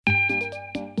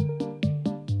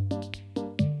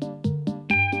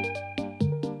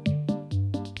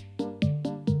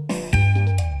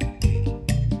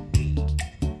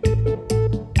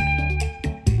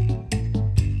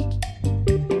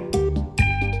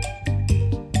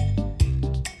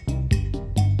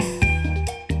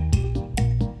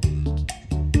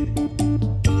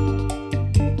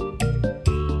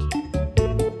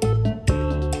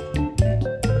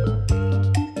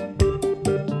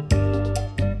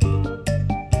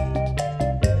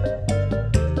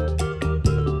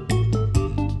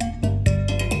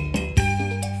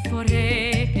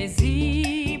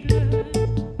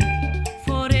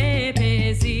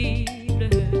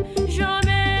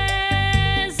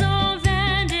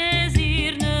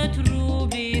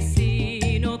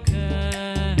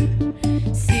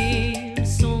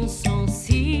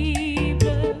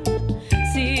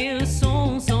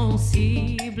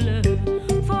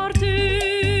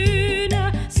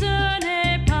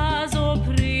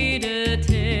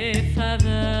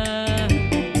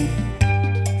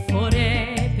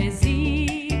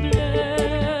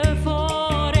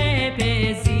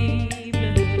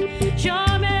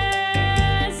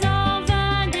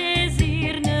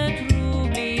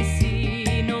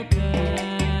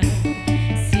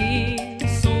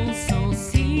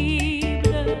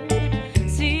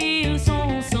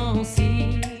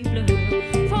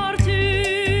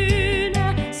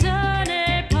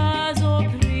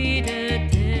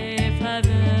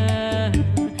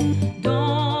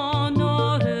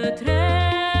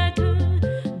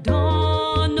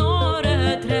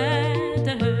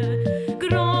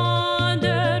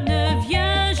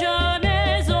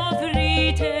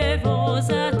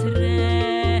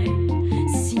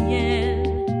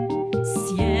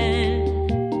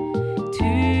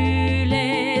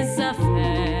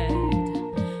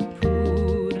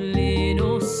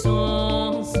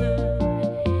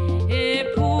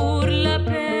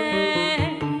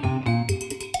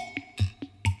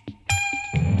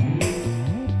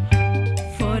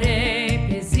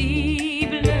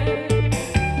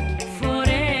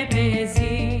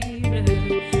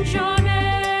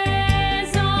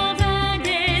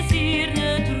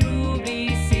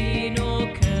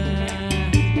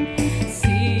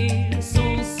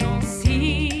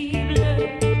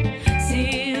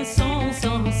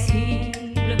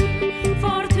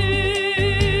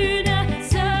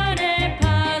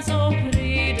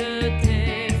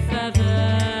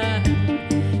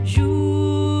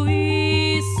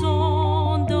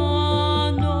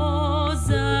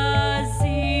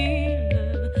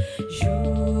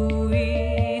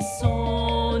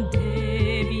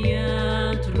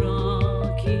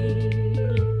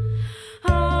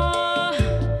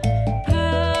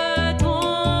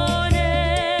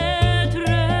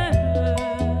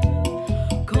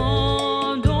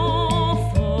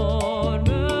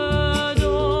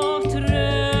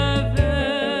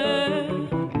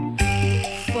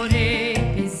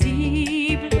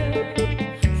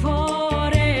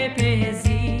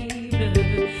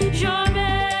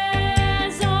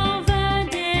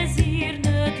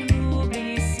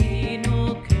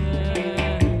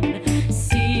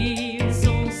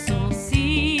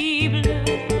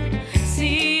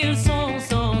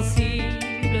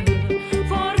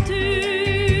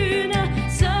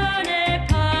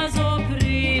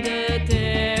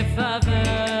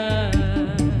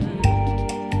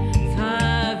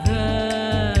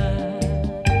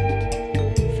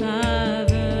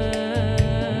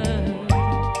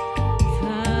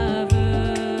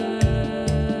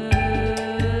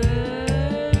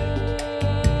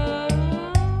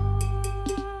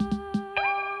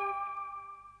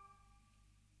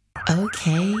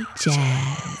OK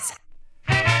Jazz.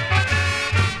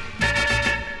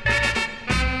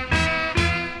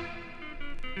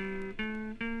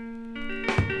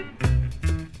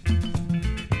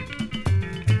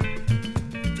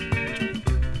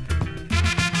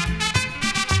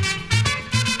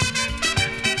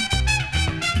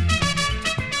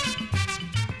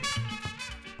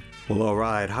 Well, all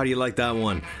right. How do you like that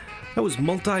one? That was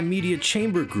multimedia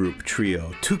chamber group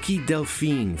trio Tuki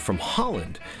Delphine from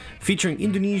Holland, featuring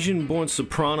Indonesian-born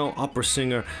soprano opera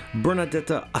singer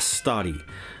Bernadetta Astari.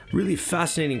 Really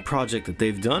fascinating project that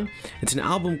they've done. It's an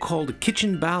album called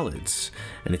Kitchen Ballads,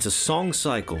 and it's a song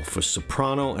cycle for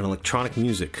soprano and electronic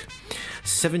music.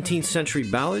 17th century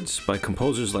ballads by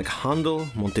composers like Handel,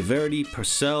 Monteverdi,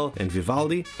 Purcell, and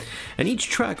Vivaldi, and each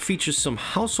track features some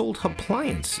household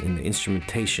appliance in the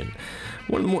instrumentation.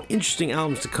 One of the more interesting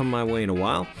albums to come my way in a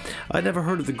while. I'd never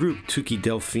heard of the group Tuki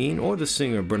Delphine or the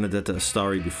singer Bernadetta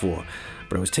Astari before,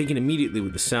 but I was taken immediately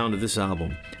with the sound of this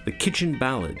album, the Kitchen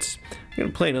Ballads. I'm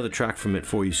going to play another track from it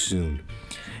for you soon.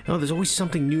 You know, there's always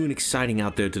something new and exciting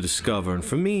out there to discover, and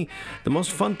for me, the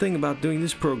most fun thing about doing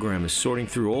this program is sorting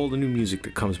through all the new music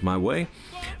that comes my way,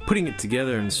 putting it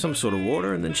together in some sort of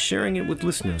order, and then sharing it with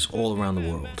listeners all around the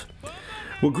world.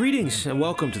 Well, greetings and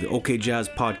welcome to the OK Jazz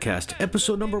Podcast,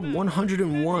 episode number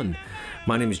 101.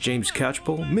 My name is James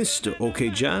Catchpole, Mr. OK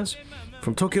Jazz,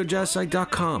 from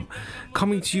TokyoJazzSite.com,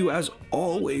 coming to you as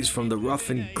always from the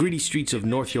rough and gritty streets of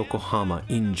North Yokohama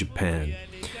in Japan.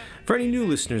 For any new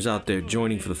listeners out there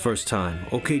joining for the first time,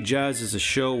 OK Jazz is a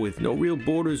show with no real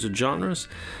borders or genres,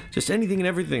 just anything and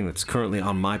everything that's currently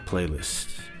on my playlist.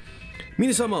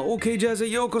 皆様 OK ジャズへ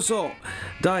ようこそ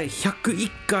第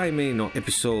101回目のエ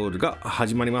ピソードが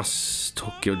始まります。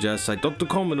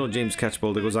TokyoJazzSite.com の James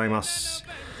Catchpole でございます。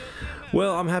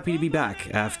Well, I'm happy to be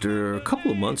back after a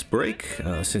couple of months break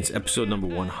since episode number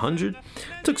 100.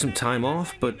 Took some time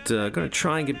off, but going to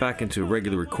try and get back into a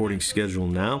regular recording schedule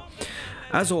now.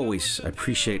 As always, I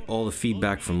appreciate all the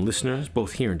feedback from listeners,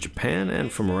 both here in Japan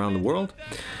and from around the world.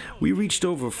 We reached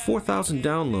over 4,000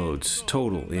 downloads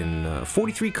total in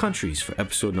 43 countries for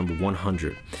episode number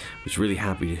 100. I was really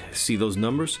happy to see those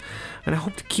numbers, and I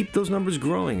hope to keep those numbers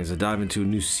growing as I dive into a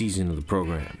new season of the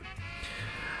program.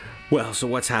 Well, so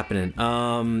what's happening?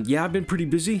 I've been pretty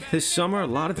busy this summer. A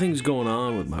lot of things going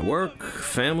on with my work,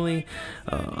 family,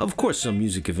 of course some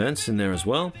music events in there as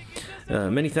well.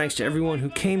 Many thanks to everyone who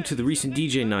came to the recent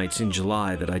DJ nights in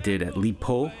July that I did at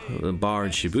Lipo, the bar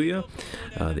in Shibuya,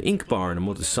 the Ink Bar in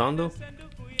Omotesando,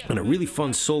 and a really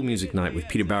fun soul music night with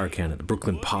Peter Barakan at the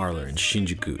Brooklyn Parlor in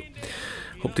Shinjuku.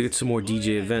 Hope to get some more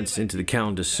DJ events into the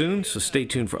calendar soon, so stay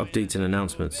tuned for updates and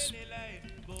announcements.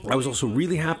 I was also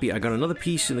really happy I got another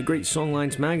piece in the Great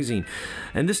Songlines magazine,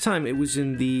 and this time it was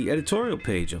in the editorial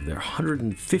page of their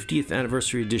 150th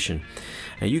anniversary edition.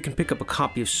 And you can pick up a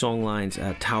copy of Songlines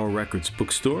at Tower Records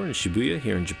bookstore in Shibuya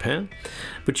here in Japan,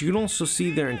 but you can also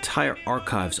see their entire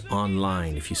archives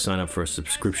online if you sign up for a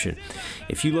subscription.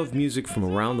 If you love music from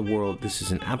around the world, this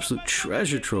is an absolute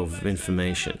treasure trove of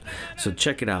information, so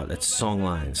check it out at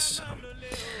Songlines.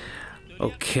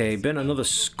 Okay, been another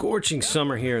scorching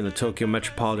summer here in the Tokyo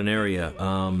metropolitan area.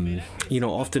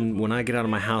 Often when I get out of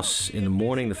my house in the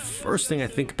morning, the first thing I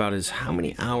think about is how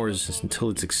many hours until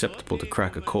it's acceptable to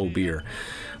crack a cold beer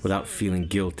without feeling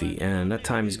guilty, and that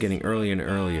time is getting earlier and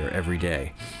earlier every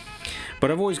day.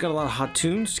 But I've always got a lot of hot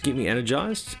tunes to keep me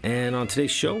energized, and on today's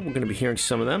show, we're going to be hearing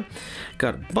some of them.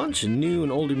 Got a bunch of new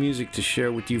and older music to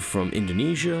share with you from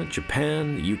Indonesia,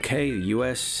 Japan, the UK, the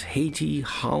US, Haiti,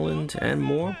 Holland, and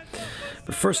more.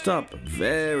 But first up, a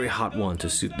very hot one to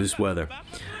suit this weather.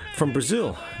 From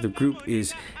Brazil, the group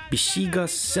is Bexiga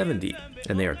 70,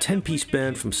 and they are a 10-piece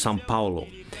band from Sao Paulo.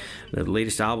 The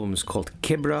latest album is called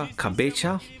Quebra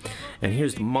Cabeça, and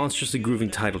here's the monstrously grooving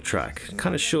title track. It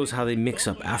kind of shows how they mix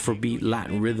up Afrobeat,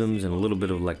 Latin rhythms, and a little bit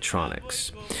of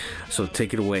electronics. So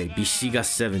take it away, Bexiga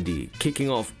 70, kicking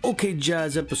off OK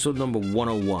Jazz episode number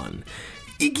 101.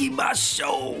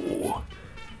 Ikimashou!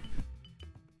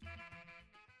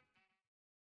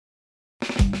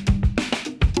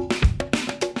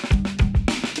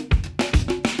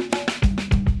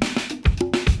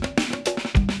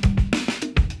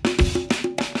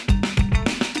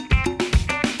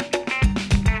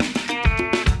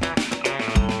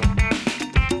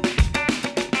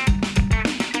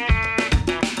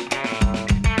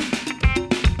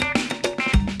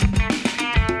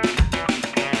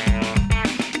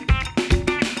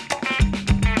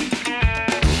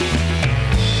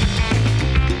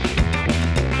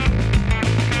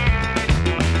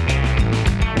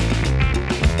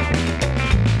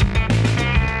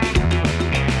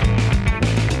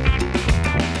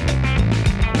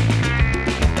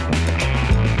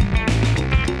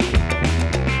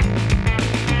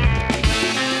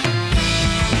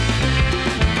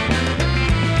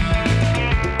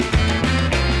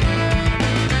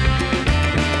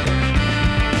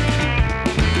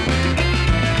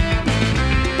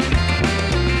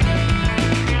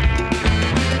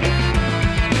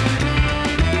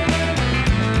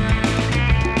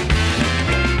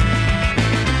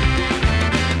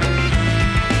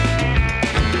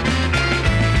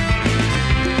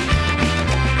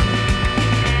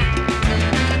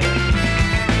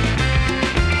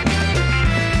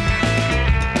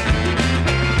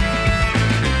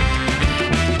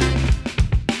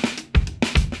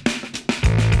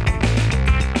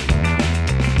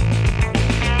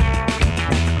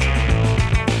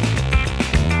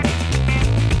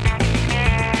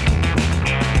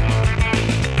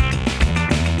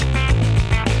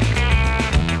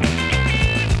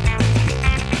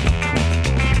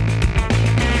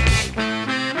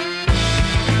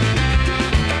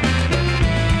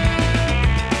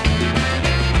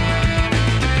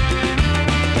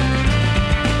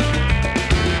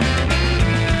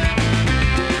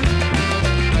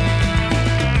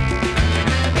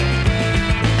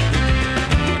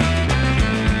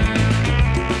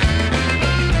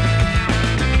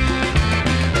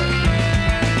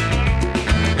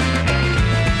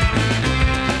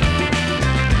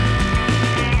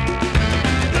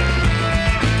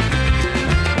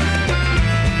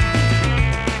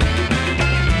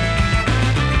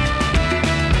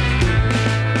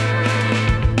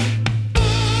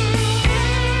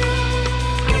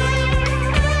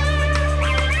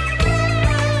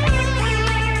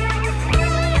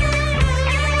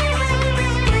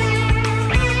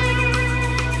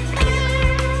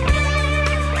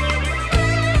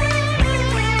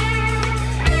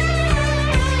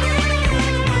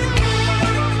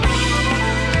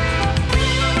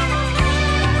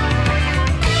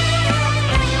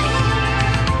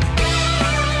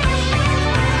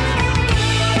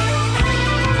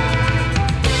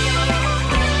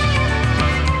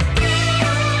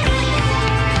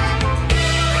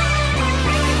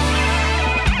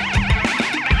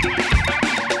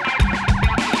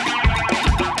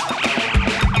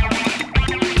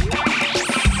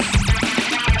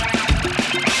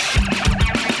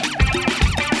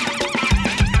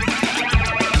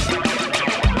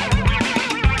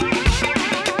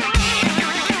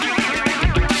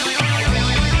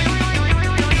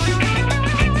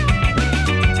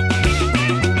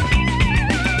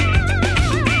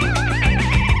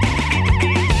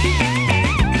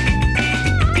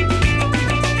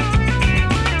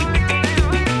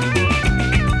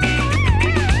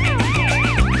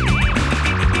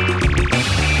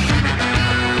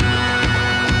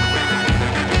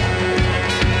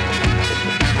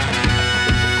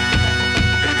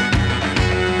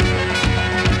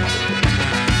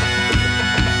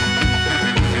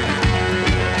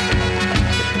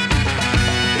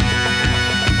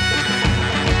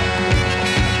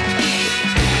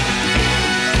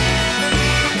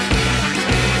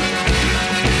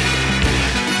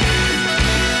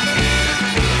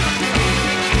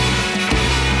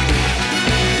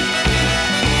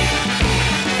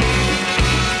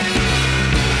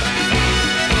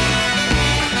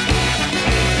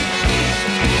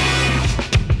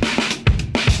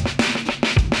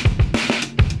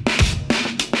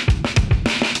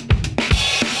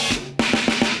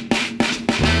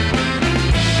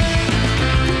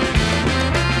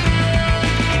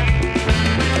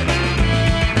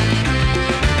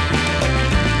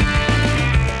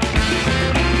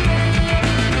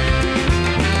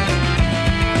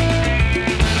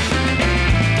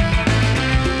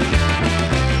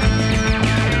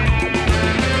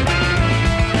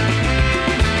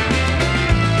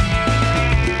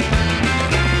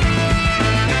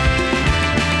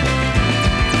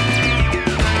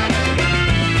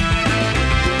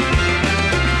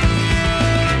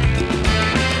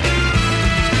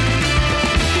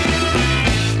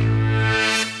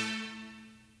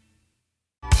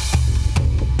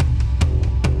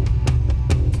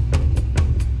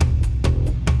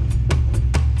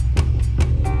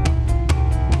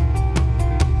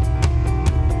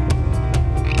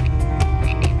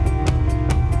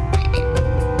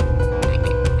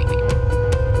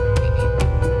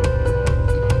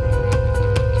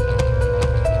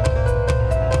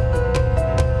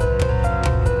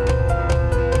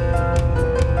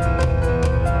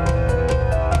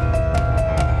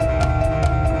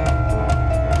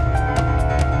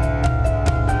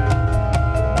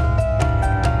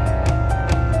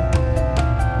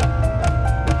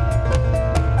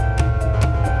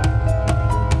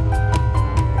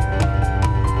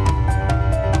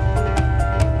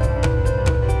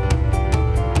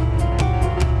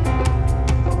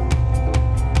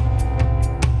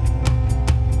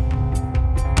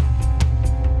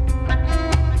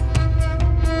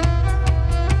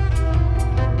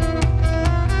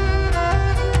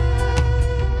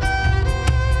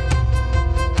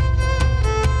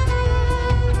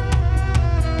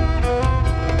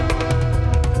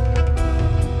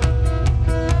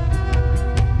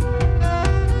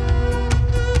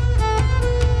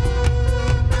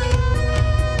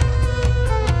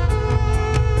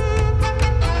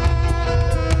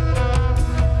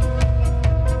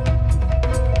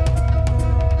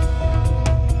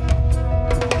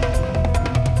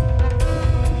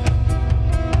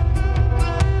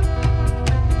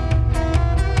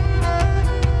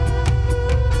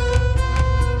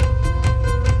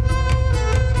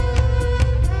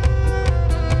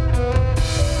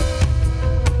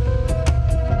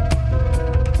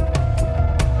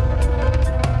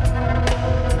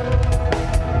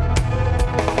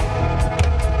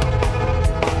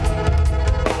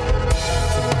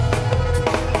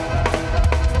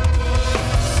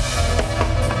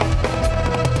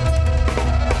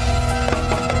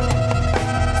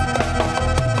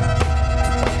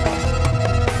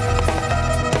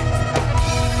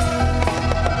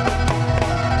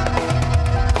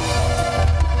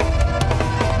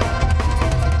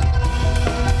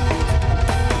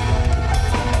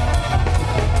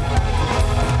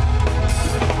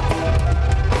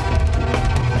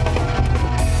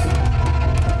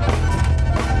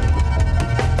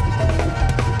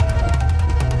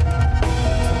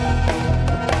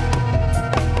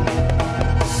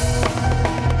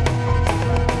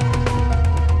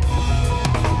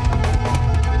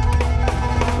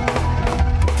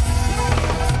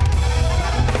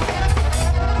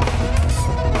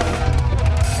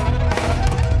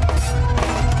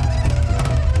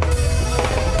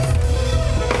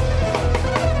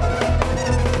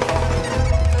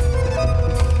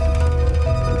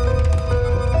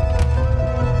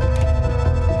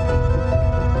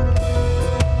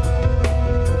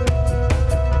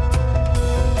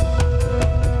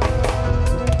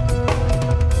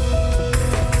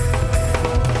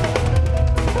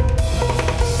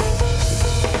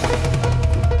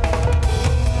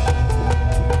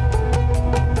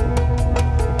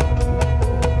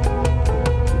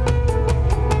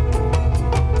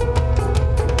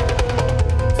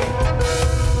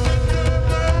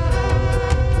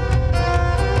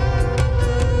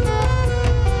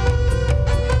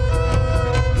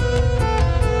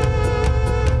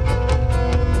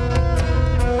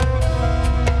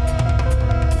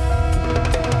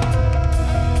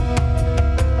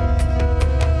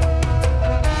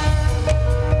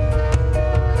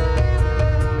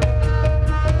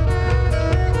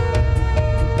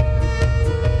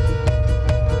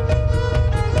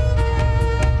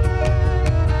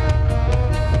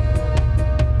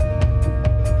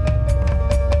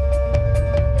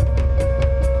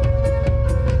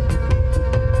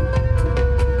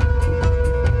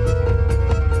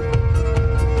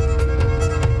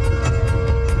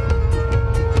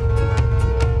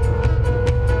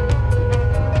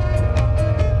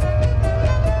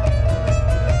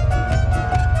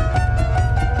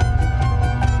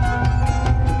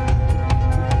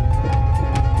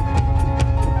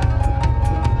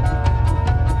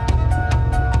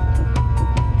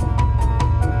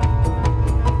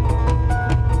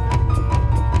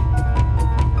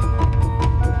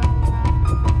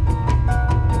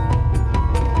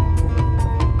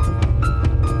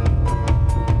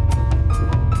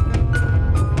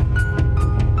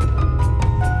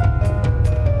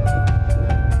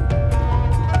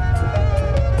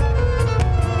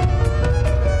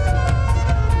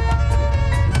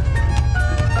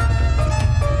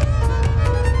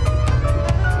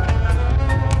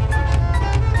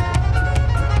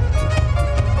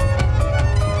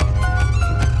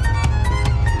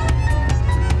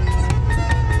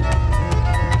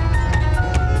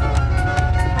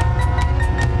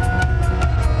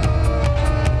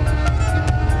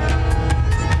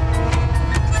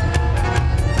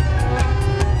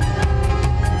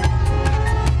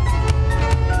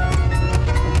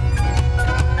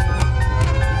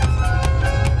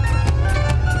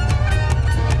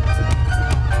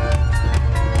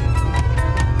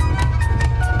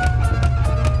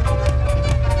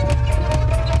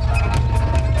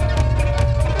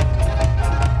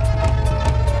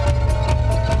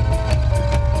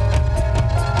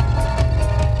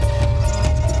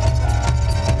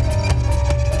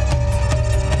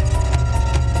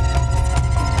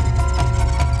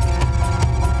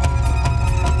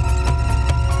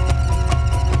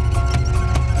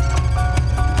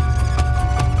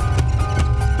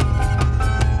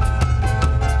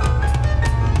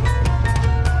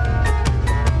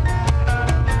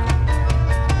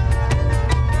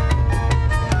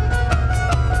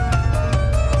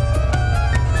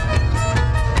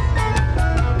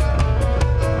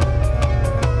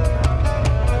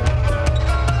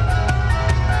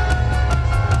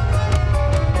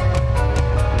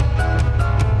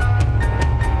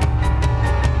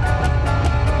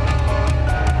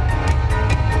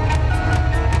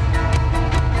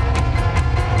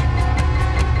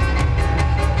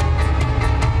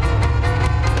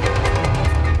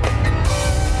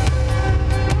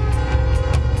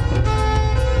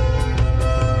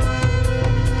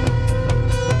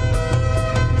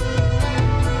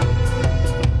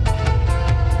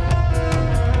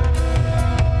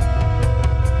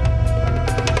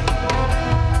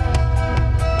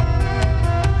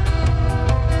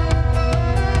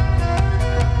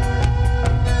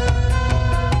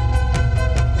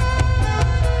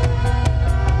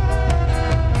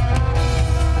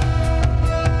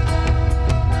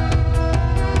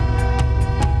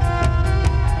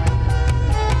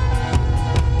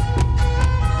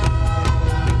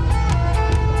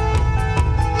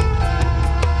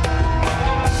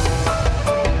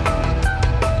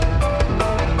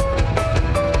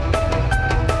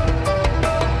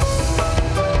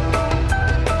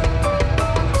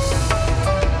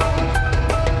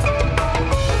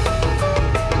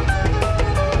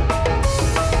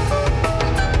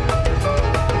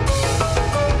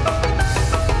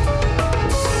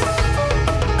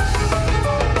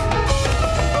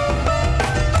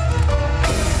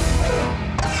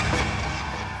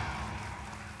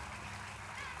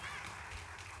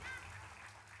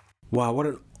 Wow, what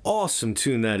an awesome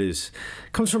tune that is.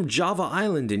 It comes from Java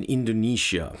Island in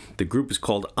Indonesia. The group is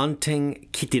called Anteng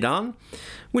Kitiran,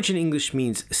 which in English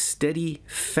means steady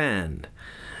fan.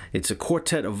 It's a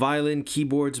quartet of violin,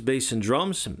 keyboards, bass, and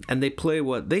drums, and they play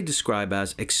what they describe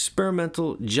as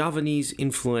experimental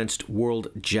Javanese-influenced world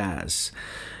jazz.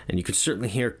 And you can certainly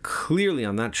hear clearly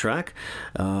on that track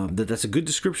that that's a good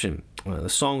description. The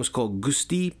song is called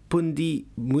Gusti Pundi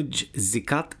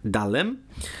Mujzikat Dalem.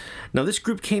 Now, this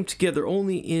group came together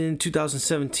only in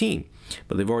 2017,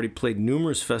 but they've already played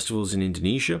numerous festivals in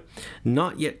Indonesia.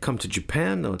 Not yet come to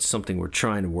Japan, though it's something we're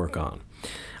trying to work on.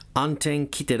 Anteng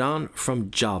Kitiran from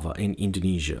Java in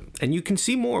Indonesia. And you can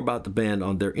see more about the band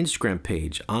on their Instagram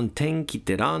page,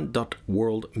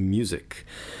 antengkitiran.worldmusic.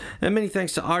 And many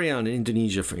thanks to Aryan in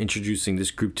Indonesia for introducing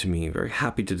this group to me. Very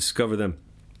happy to discover them.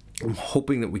 I'm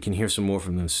hoping that we can hear some more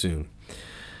from them soon.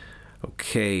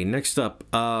 Okay, next up,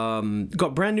 got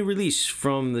a brand new release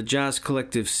from the jazz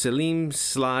collective Selim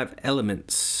Slav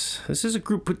Elements. This is a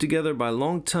group put together by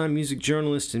longtime music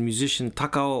journalist and musician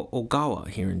Takao Ogawa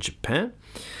here in Japan.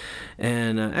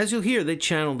 And as you'll hear, they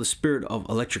channel the spirit of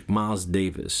Electric Miles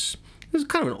Davis. This is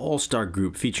kind of an all-star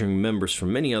group featuring members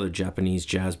from many other Japanese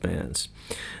jazz bands.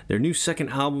 Their new second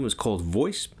album is called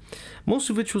Voice,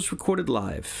 most of which was recorded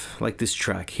live, like this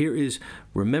track. Here is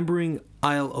Remembering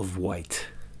Isle of Wight.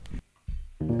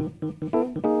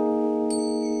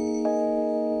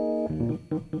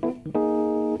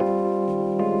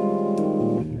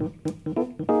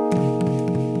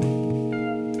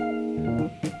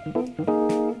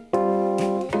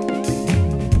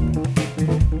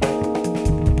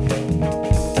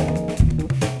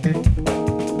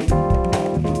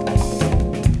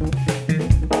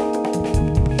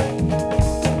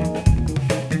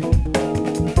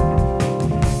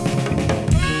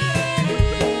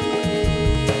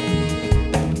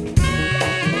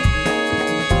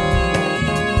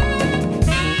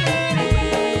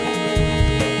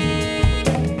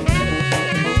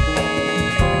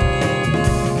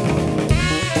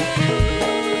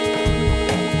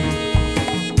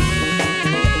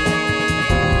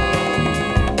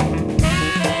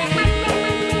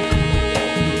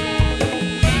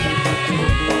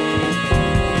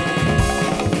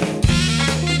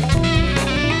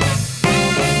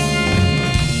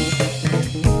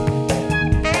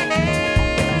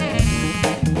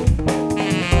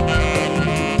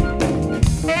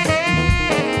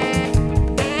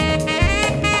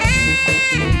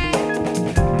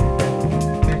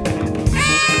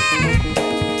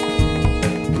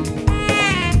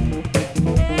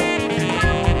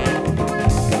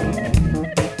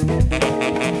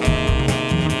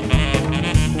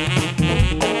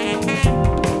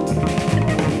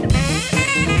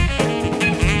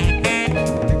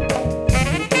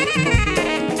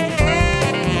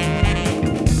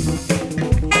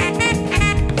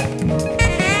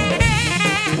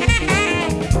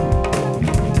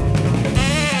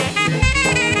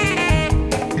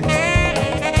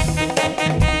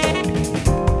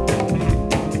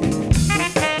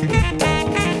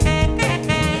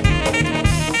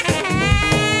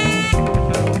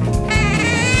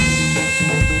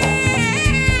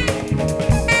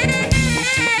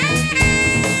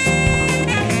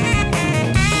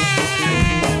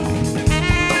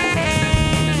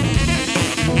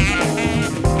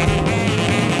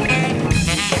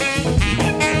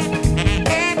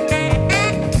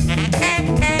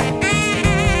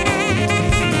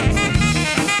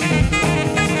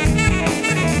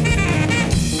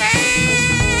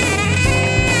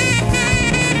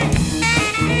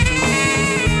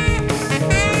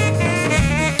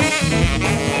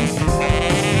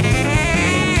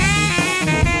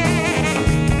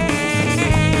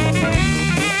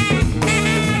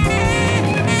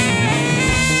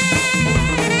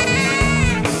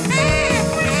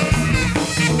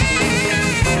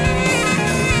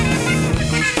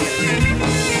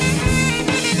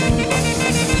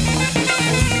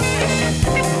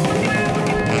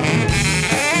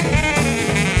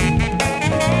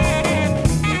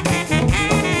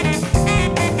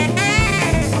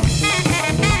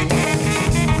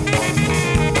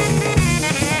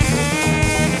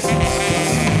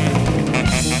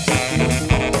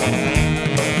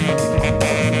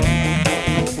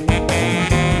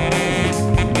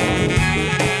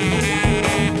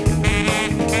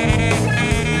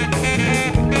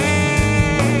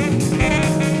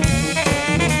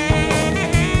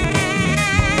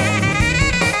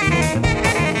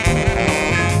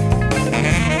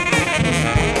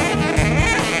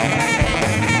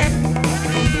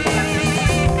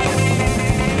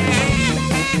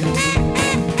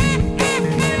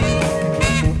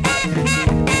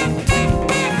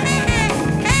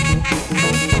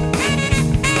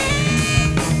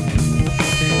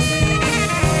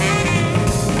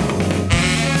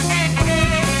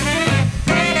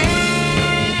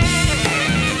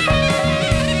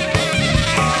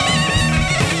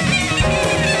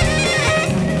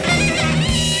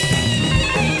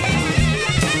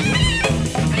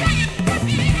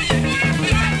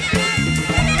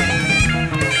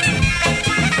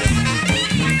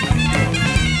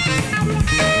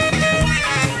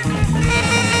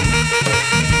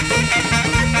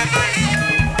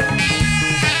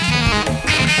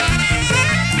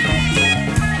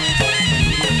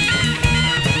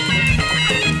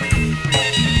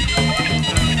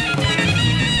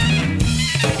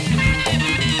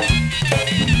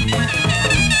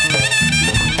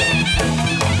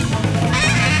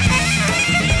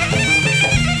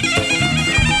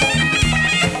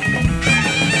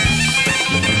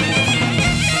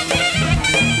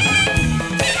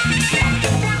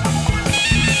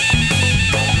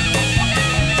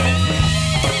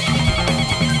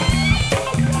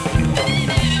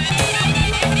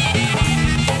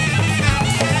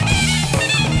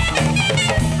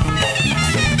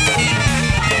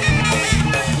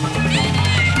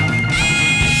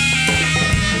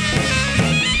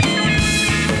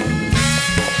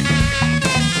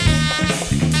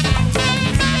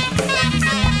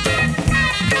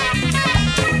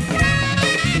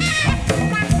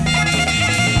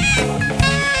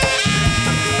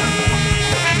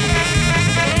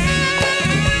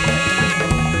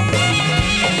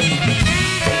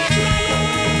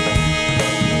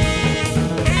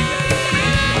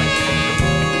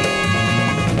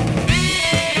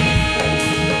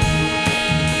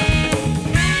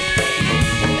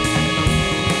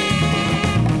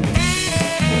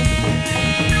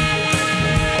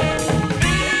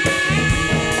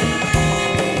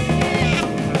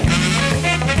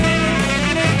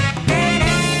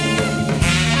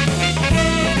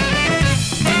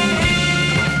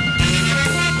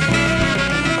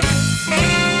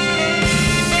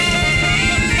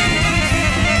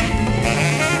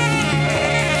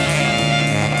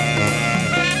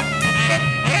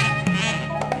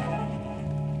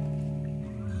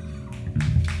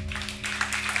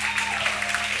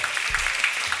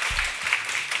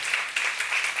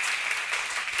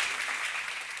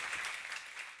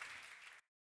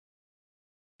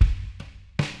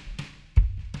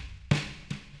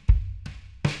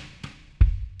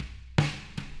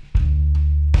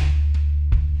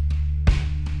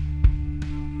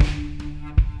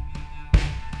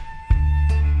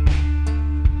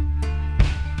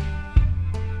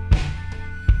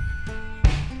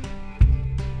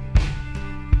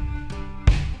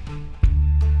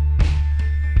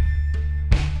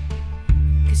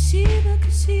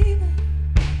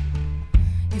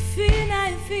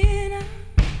 fear now?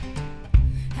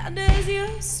 How does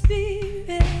your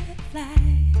spirit fly?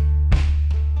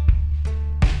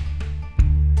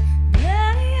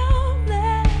 Blood of your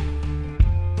blood,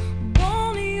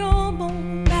 bone of your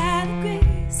bone, by the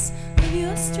grace of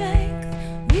your strength,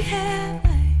 we have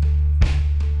life.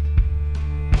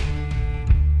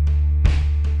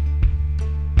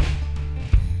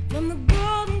 From the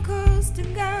golden coast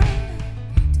of Ghana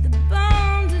to the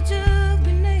bondage of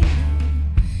Grenada,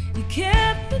 you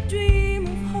kept the dream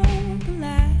of hope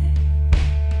alive.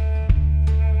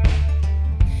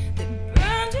 They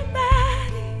burned your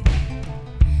body,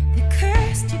 they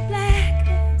cursed your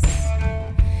blackness,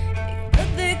 but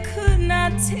they could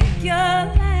not take your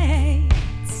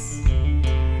lights.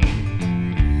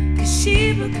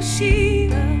 Kashiba,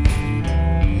 Kashiba,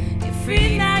 you're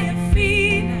free now, you're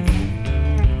free now.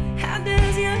 How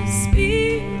does your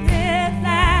spirit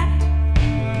fly?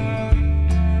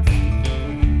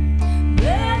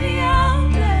 Blood of your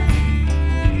blood,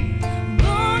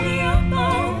 bone of your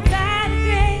bone, by the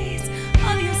grace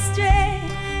of your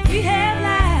strength, we have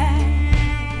life.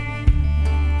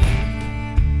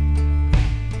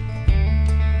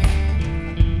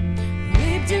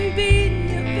 Raped and beaten,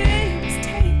 your baby's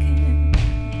taken.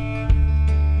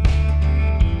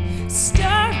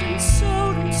 Starved and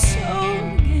sold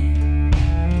again.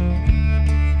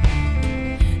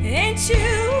 Ain't you a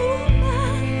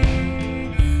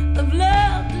woman of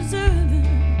love deserving?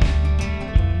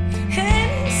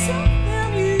 Ain't it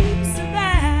something you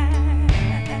survive?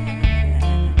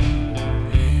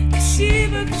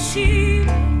 Kashiba,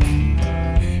 Kashiba,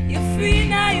 you're free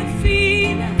now, you're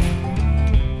free now.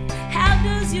 How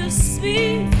does your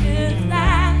spirit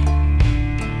fly?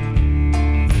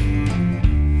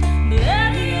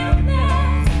 Blood of your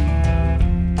blood,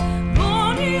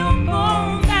 bone of your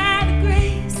bone, by the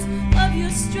grace of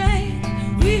your strength,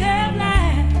 we have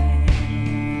life.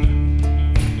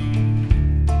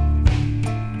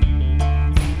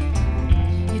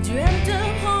 You dreamt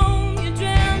of home, you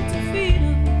dreamt of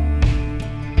freedom.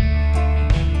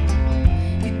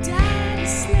 You died a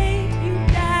slave, you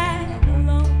died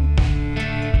alone.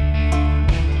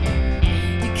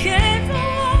 You came from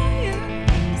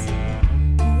warriors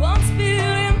who once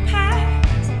built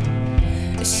empires.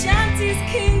 Ashanti's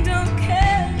kingdom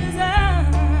carries on.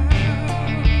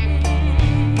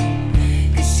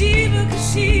 Kashiba,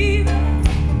 Kashiba,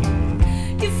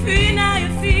 you're free now,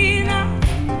 you're free now.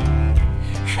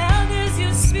 How does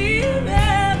your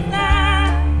spirit fly?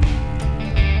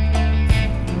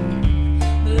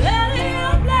 Blood of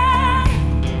your blood,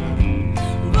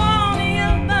 bone of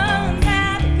your bone, by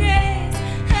the grace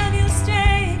of your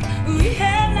strength, we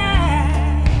have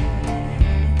life.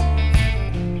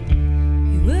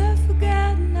 You were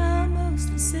forgotten, almost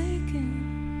forsaken.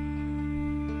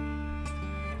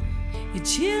 Your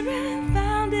children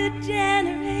founded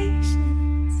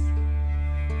generations.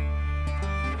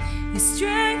 Your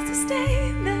strength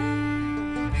sustained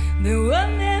them. They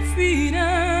won their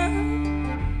freedom.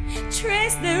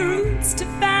 Trace their roots to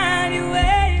find your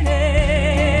way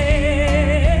there.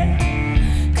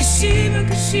 Kashiba,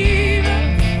 Kashiba,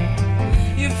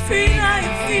 you're free now,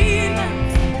 you're free now.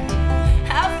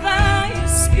 How far your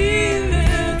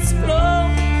spirits flow.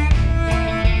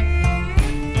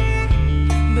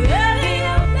 Blood of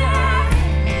your blood,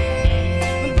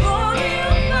 bone of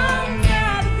your bone, by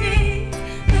the grace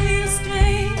of your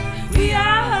strength, we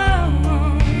are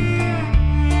one.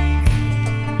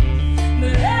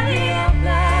 Blood of your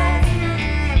blood,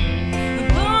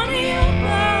 bone of your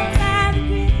bone, by the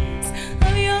grace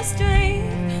of your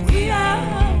strength, we are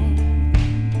one.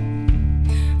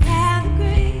 By the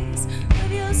grace of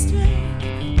your strength,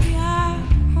 we are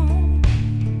home.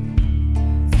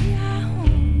 We are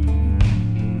home.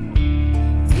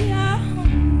 We are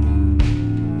home.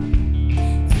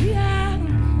 We are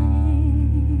home.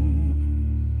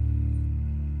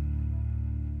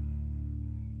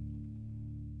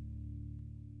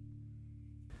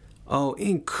 Oh,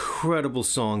 incredible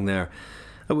song there.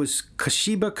 That was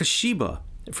Kashiba, Kashiba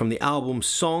from the album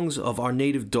Songs of Our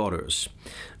Native Daughters.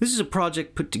 This is a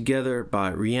project put together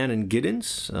by Rhiannon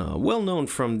Giddens, well known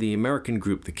from the American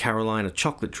group the Carolina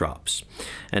Chocolate Drops,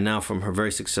 and now from her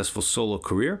very successful solo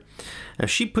career. Now,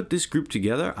 she put this group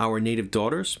together, Our Native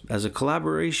Daughters, as a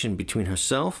collaboration between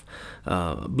herself,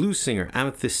 blues singer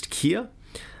Amethyst Kia,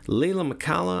 Layla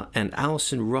McCalla, and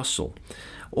Allison Russell,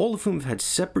 all of whom have had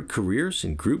separate careers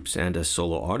in groups and as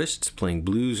solo artists, playing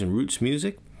blues and roots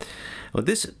music. Well,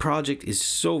 this project is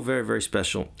so very, very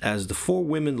special as the four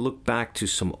women look back to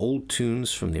some old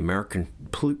tunes from the American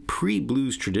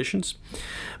pre-blues traditions,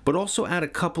 but also add a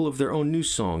couple of their own new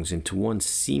songs into one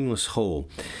seamless whole.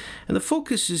 And the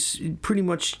focus is pretty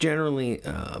much generally,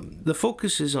 the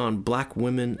focus is on black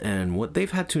women and what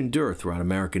they've had to endure throughout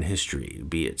American history,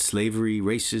 be it slavery,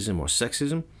 racism, or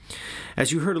sexism.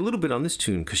 As you heard a little bit on this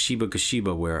tune, Kashiba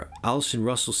Kashiba, where Allison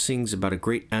Russell sings about a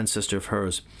great ancestor of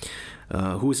hers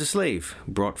who was a slave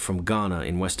brought from Ghana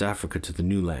in West Africa to the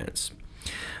new lands.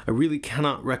 I really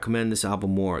cannot recommend this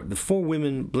album more. The four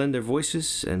women blend their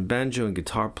voices and banjo and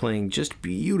guitar playing just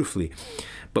beautifully,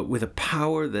 but with a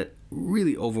power that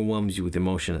really overwhelms you with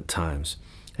emotion at times.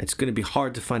 It's going to be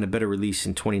hard to find a better release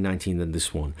in 2019 than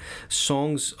this one.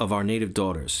 Songs of Our Native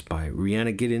Daughters by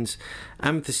Rihanna Giddens,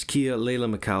 Amethyst Kia,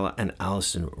 Layla McCalla, and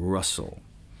Allison Russell.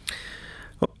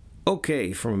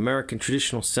 Okay, from American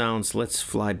traditional sounds, let's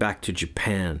fly back to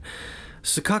Japan.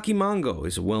 Sakaki Mango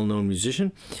is a well-known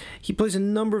musician. He plays a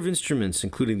number of instruments,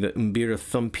 including the mbira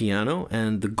thumb piano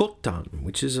and the gottan,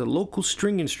 which is a local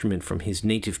string instrument from his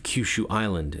native Kyushu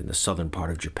Island in the southern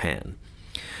part of Japan.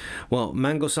 Well,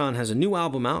 Mango-san has a new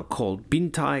album out called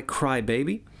Bintai Cry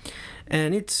Baby,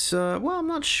 and it's, I'm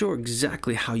not sure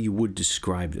exactly how you would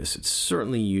describe this. It's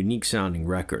certainly a unique sounding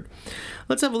record.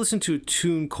 Let's have a listen to a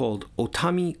tune called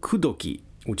Otami Kudoki,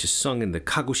 which is sung in the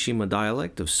Kagoshima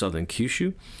dialect of southern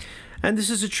Kyushu. And this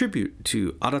is a tribute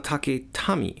to Aratake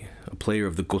Tami, a player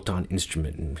of the gottan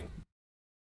instrument.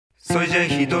 それじゃ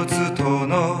一つと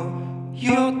の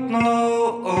世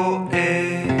の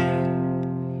へ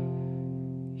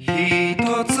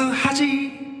一つ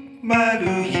始ま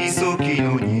るひそき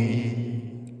のに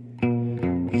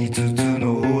五つ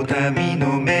のお民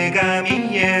の女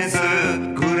神へず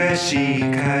暮らし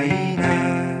かい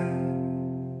な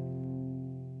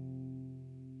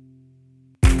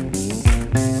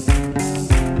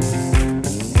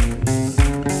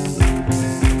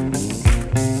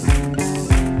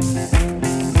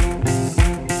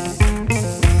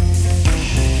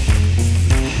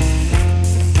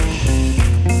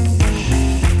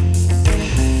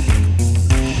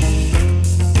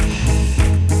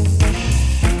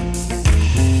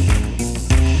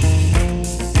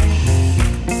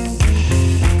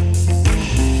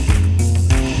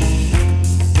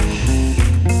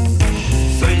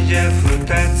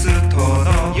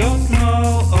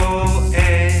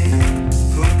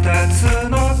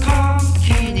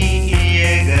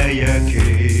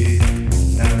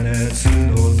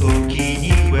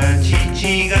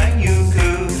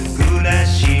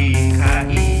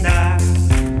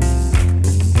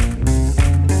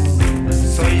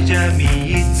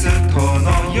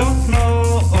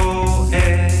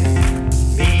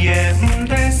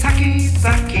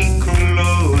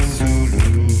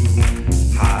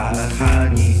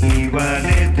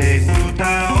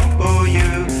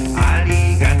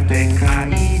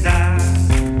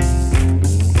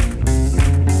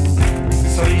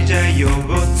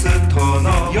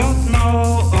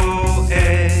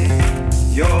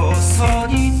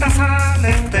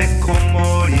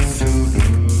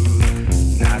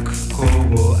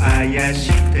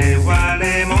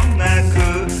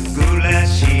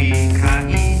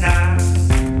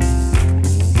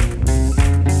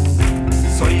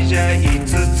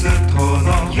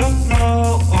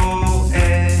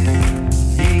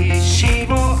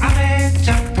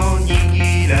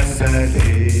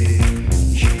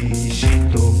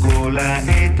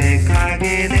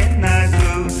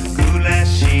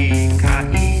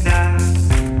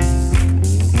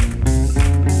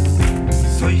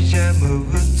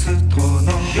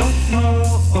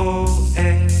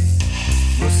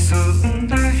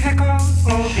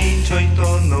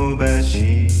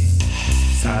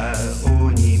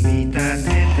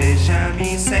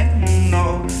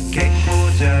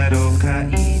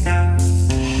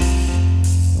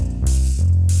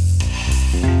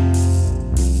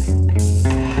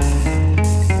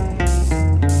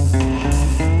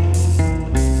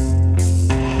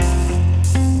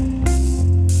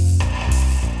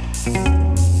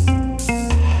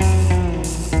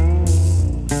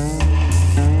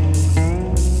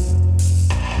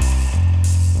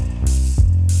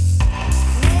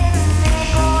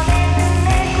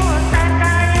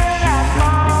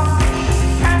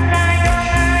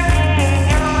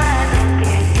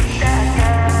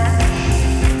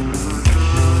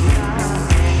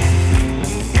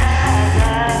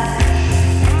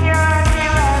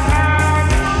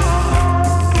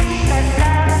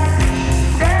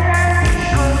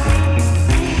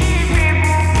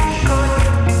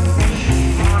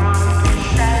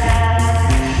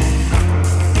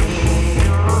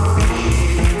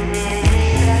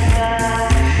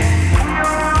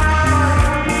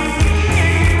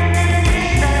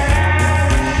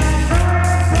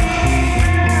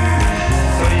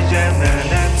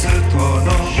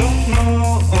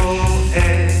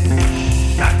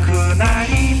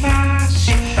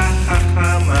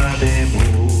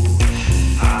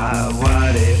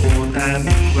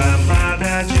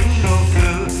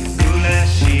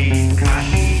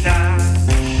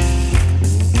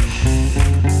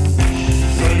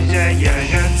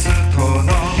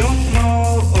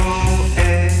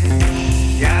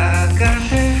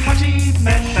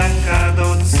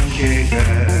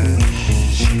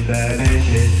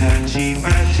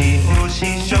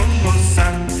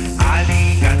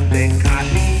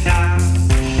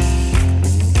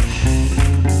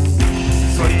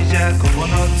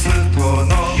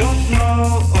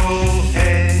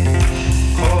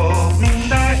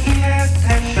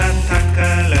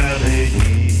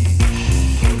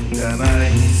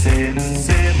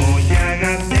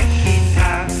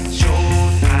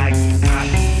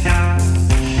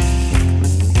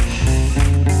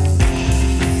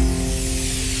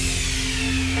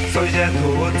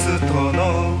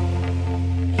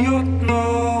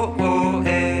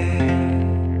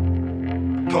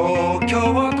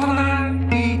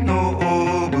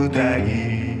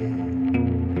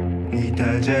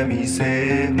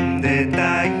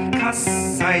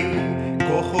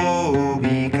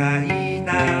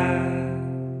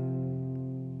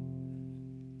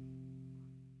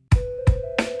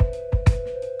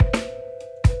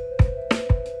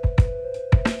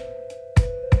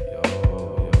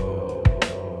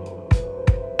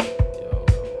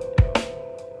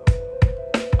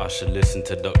I should listen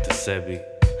to Dr. Sebi.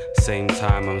 Same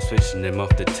time I'm switching him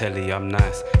off the telly. I'm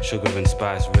nice, sugar and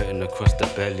spice written across the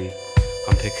belly.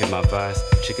 I'm picking my vice,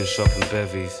 chicken shop and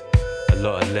bevies. A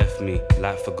lot have left me,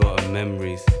 like forgotten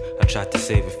memories. I tried to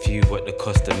save a few at the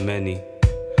cost of many.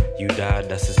 You died,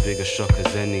 that's as big a shock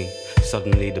as any.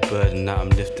 Suddenly the burden that I'm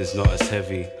lifting's not as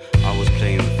heavy. I was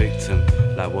playing victim,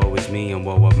 like woe is me and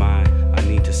woe am I. I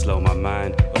need to slow my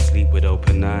mind or sleep with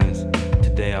open eyes.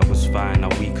 Today I was fine,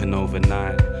 I weaken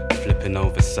overnight, flipping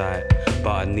oversight.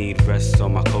 But I need rest so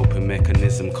my coping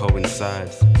mechanism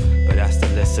coincides. But that's the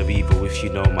lesser evil if you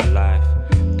know my life.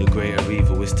 The greater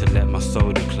evil is to let my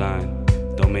soul decline.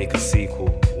 Don't make a sequel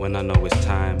when I know it's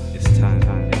time, it's time,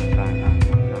 it's time.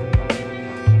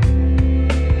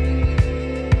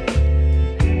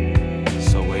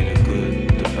 So weigh the good,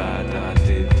 the bad that I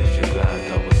did. If you're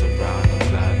glad I was around, I'm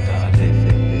glad that I lived.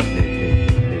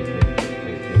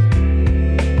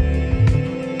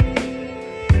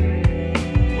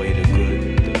 Weigh the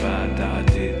good, the bad that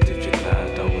I did. If you're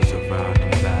glad I was around,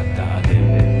 I'm glad that I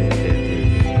lived.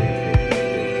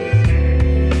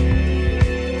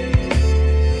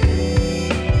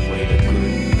 Weigh the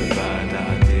good, the bad that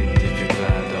I did. If you're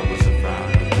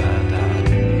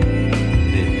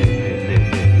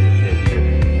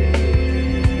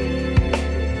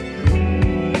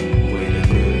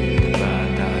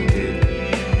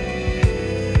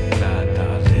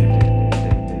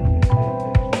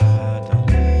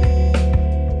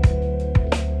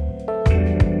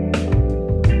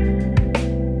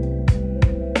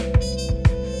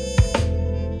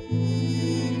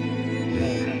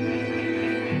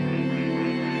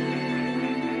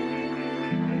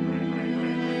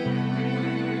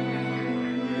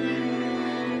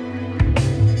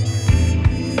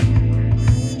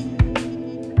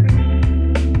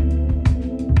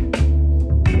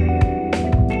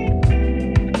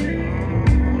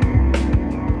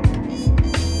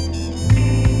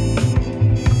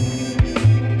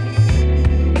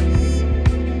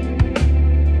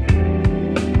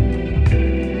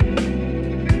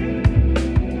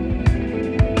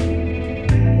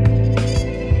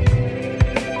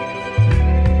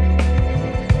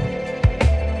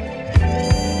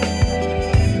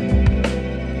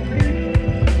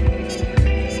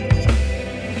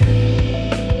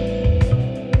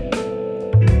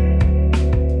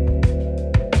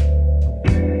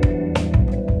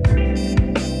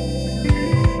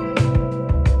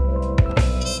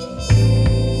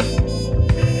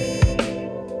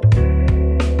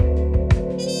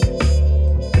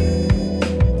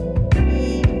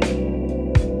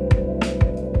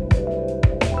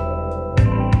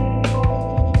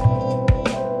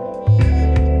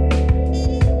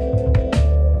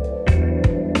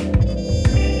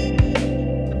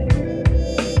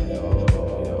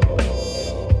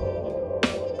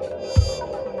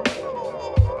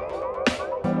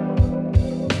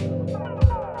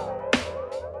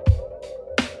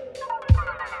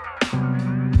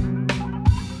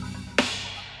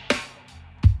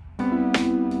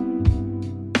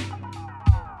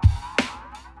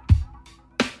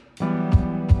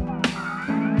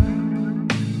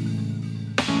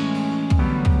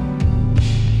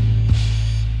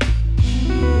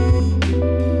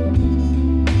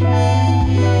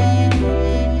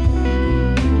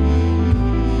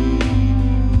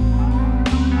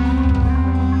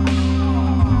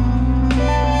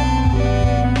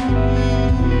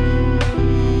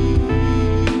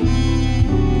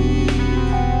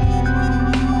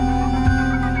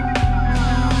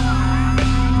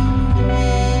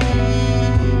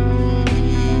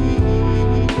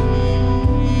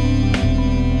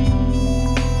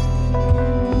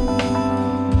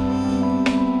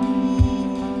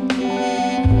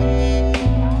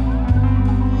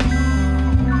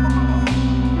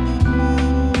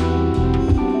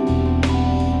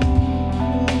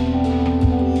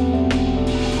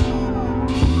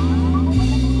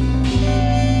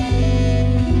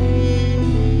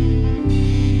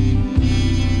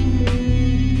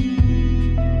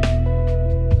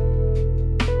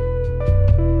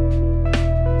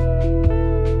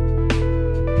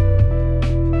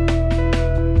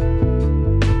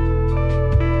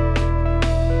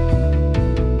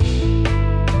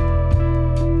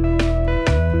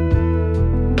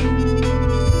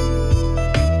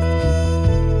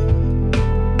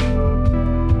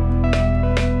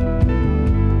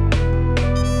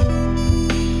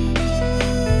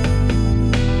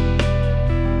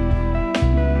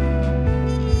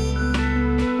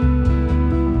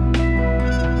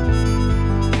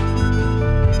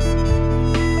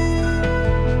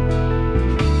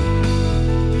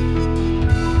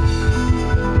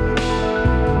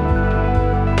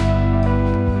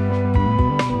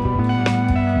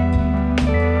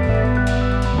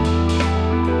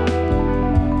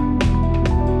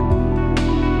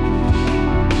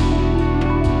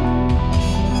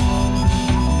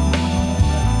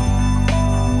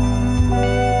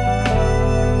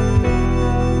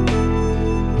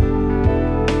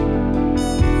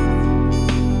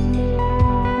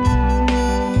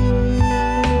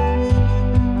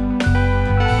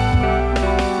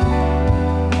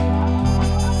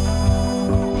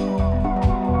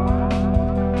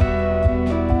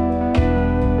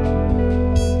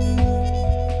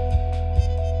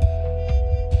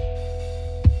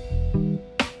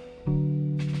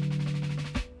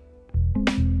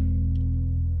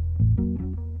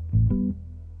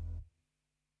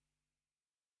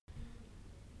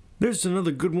There's another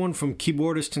good one from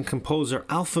keyboardist and composer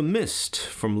Alpha Mist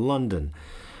from London.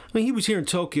 He was here in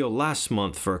Tokyo last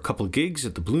month for a couple of gigs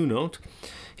at the Blue Note.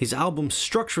 His album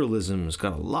Structuralism has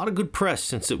got a lot of good press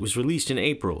since it was released in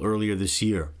April earlier this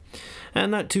year.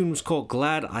 And that tune was called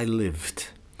Glad I Lived.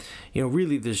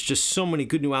 Really, there's just so many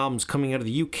good new albums coming out of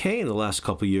the UK in the last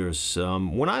couple of years.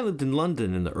 When I lived in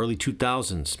London in the early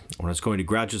 2000s, when I was going to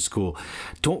graduate school,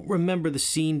 don't remember the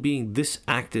scene being this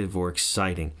active or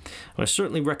exciting. I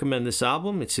certainly recommend this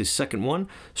album. It's his second one,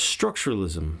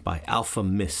 Structuralism by Alpha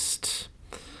Mist.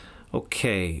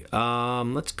 Okay,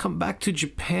 let's come back to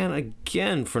Japan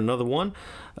again for another one.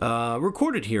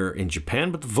 Recorded here in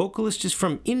Japan, but the vocalist is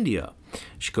from India.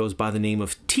 She goes by the name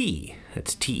of T,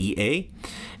 that's T-E-A,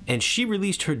 and she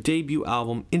released her debut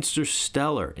album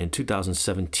Interstellar in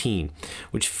 2017,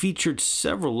 which featured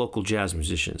several local jazz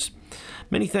musicians.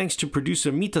 Many thanks to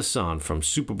producer Mita-san from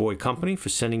Superboy Company for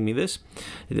sending me this.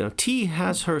 T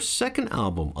has her second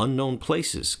album, Unknown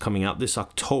Places, coming out this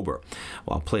October.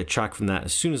 Well, I'll play a track from that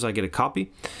as soon as I get a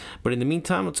copy. But in the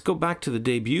meantime, let's go back to the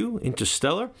debut,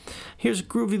 Interstellar. Here's a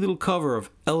groovy little cover of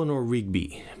Eleanor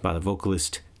Rigby by the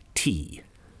vocalist T.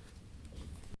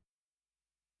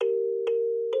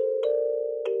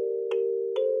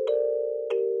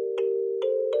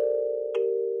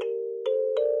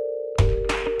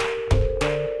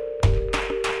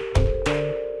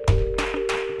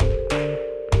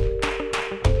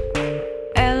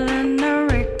 Eleanor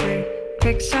Rigby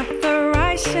picks up the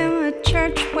rice in the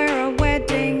church where a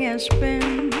wedding has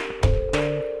been.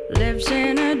 Lives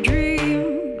in a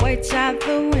dream, waits at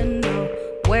the window,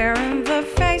 wearing the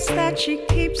face that she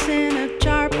keeps in a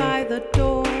jar by the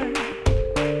door.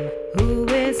 Who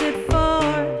is it for?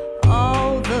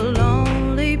 All the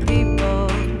lonely people.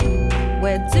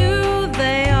 Where do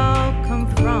they all come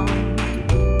from?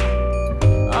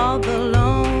 All the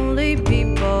lonely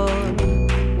people.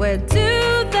 Where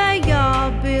do they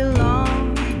all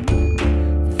belong?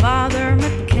 Father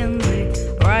Mackenzie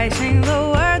writing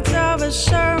the words of a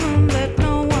sermon that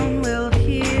no one will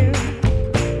hear.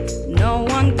 No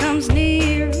one comes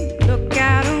near. Look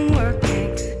at him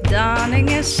working, donning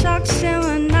his socks in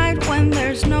the night when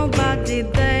there's nobody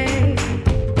there.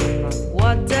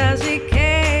 What does he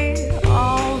care?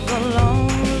 All the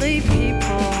lonely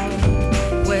people.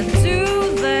 Where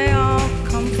do they all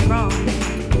come from?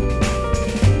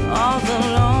 All the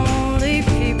lonely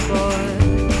people.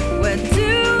 Where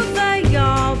do they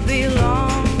all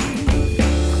belong?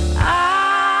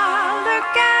 Ah,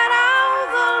 look at all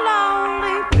the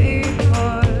lonely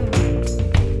people.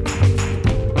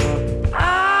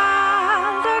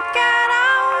 Ah, look at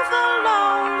all the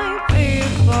lonely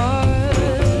people.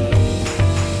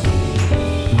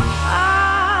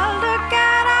 Ah, look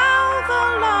at all the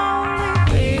lonely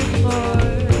people.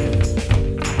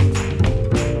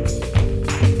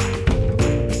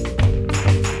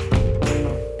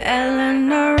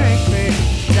 Eleanor Rigby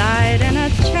died in a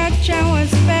church and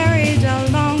was buried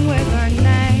along with her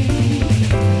name.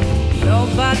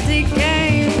 Nobody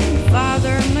came.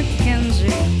 Father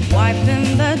Mackenzie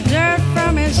wiping the dirt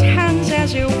from his hands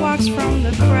as he walks from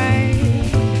the grave.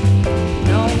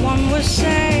 No one was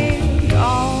saved.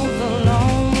 All the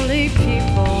lonely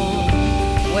people.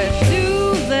 Where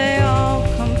do they all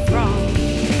come from?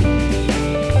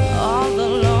 All the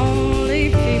lonely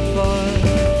people.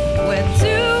 Where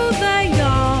do they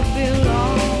all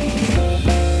belong?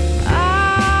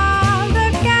 Ah,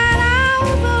 look at all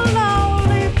the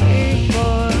lonely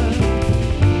people.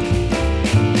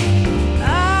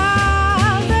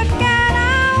 Ah, look at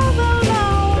all the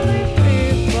lonely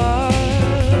people.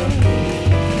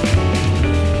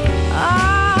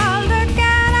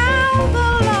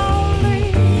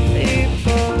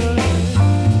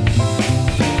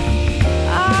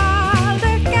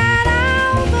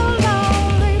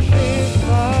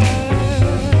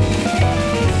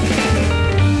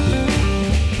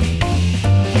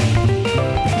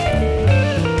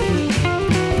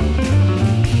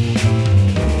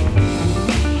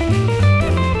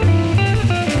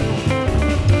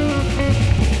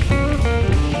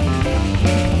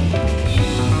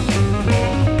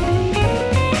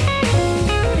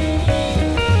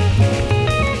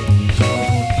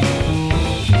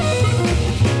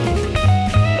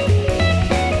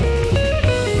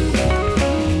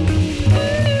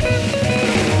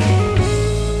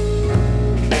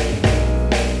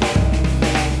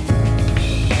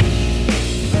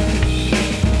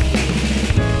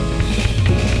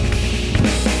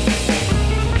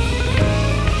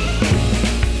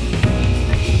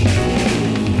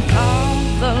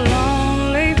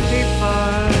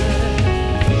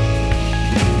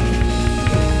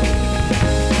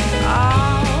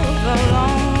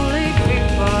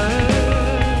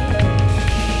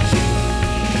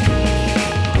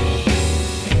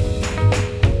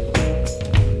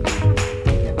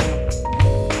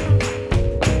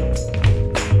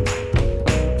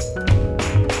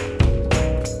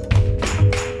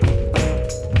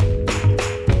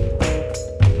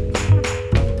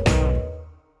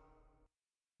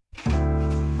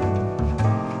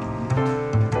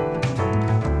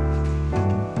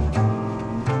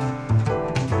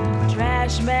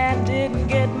 trash man didn't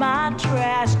get my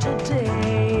trash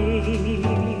today.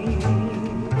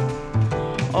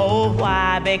 Oh,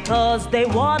 why? Because they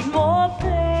want more pay.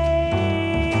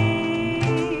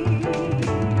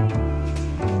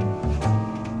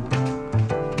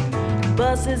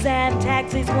 Buses and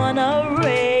taxis want a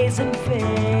raise in fare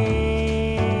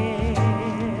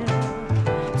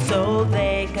so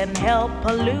they can help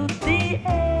pollute the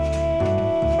air.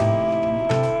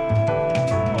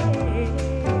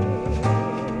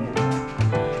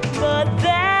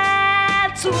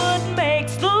 That's what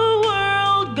makes the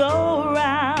world go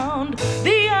round.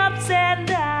 The ups and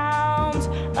downs,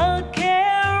 a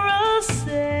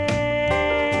carousel,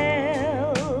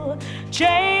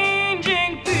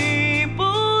 changing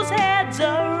people's heads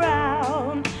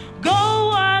around.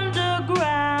 Go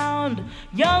underground,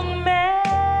 young man.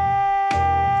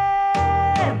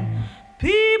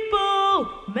 People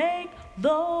make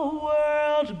the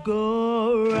world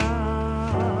go round.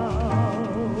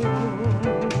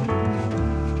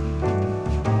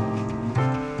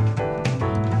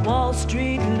 Wall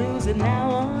Street losing now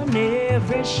on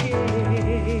every share.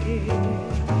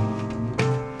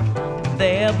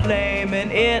 They're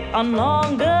blaming it on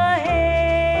longer hair.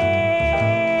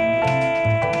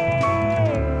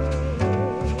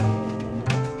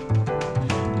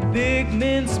 Big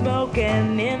men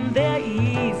smoking in their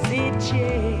easy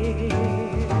chairs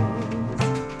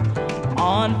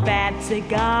on fat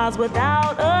cigars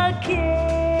without a care.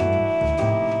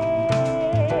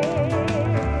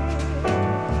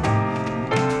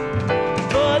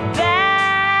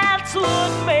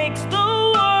 What makes the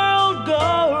world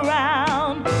go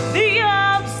round? The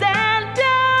ups and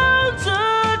downs, a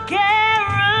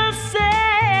carousel,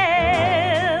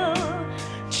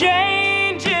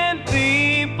 changing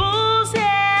people's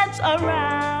heads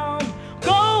around.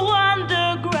 Go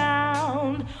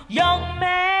underground, young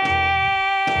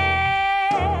man.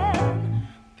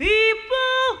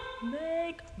 People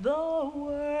make the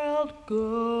world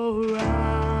go round.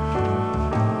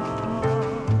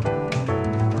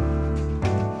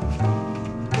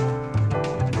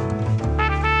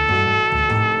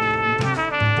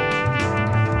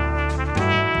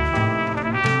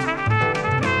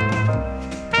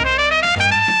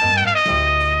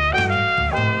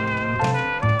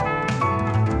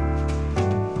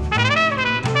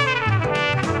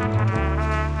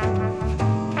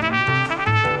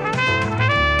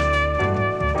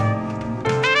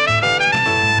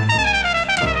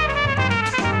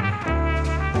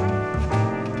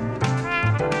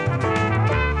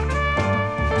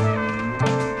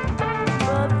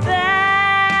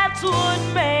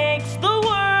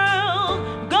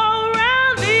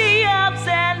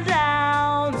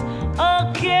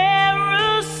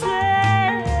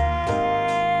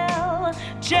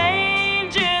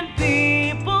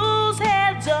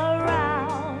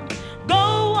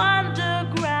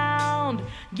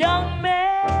 Young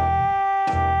man,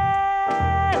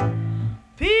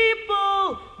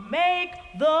 people make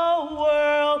the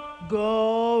world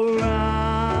go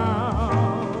round.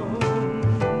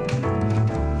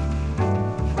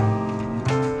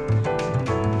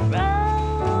 Round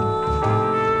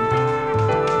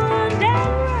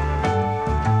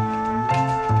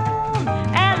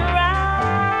and round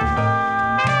and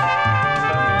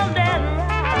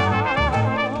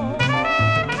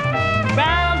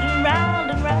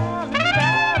round and round.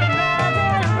 Round and round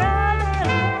and round.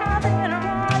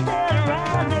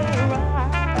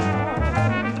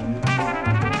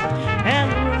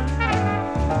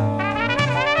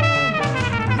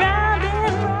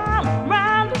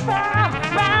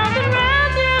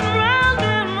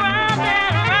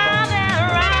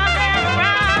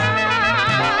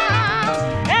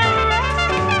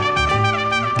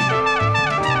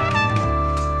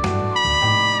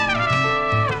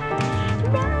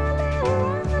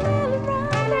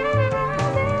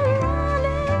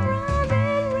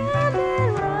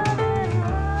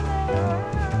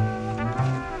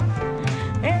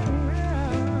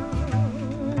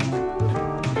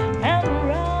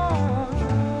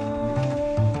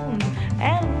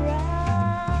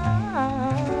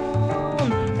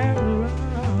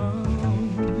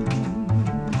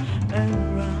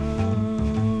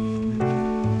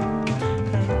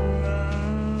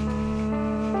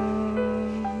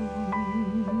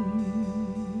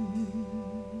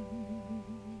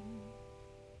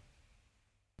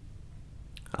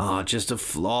 Ah, just a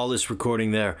flawless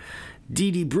recording there.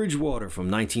 Dee Dee Bridgewater from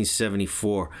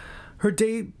 1974. Her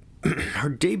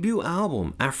debut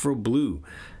album, Afro Blue,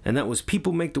 and that was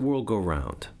People Make the World Go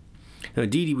Round. Now,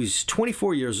 Dee Dee was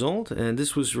 24 years old, and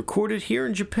this was recorded here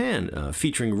in Japan,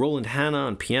 featuring Roland Hanna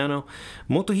on piano,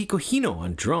 Motohiko Hino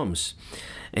on drums,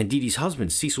 and Dee Dee's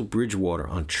husband, Cecil Bridgewater,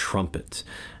 on trumpet.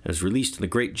 It was released on the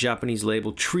great Japanese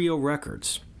label Trio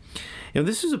Records.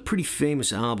 This is a pretty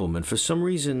famous album, and for some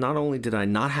reason, not only did I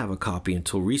not have a copy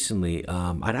until recently,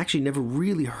 I'd actually never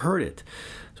really heard it.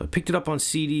 So I picked it up on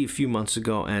CD a few months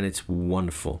ago, and it's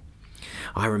wonderful.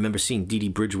 I remember seeing Dee Dee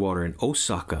Bridgewater in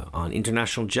Osaka on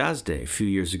International Jazz Day a few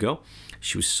years ago.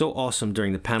 She was so awesome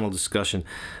during the panel discussion,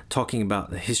 talking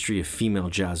about the history of female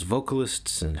jazz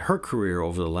vocalists and her career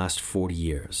over the last 40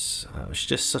 years. She's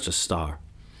just such a star.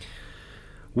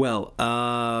 Well,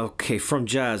 okay, from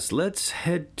jazz, let's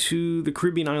head to the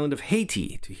Caribbean island of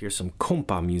Haiti to hear some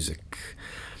compa music.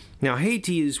 Now,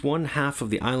 Haiti is one half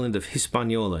of the island of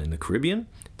Hispaniola in the Caribbean.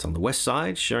 It's on the west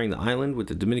side, sharing the island with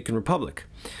the Dominican Republic.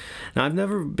 Now, I've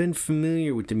never been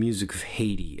familiar with the music of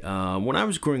Haiti. When I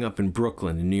was growing up in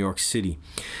Brooklyn, in New York City,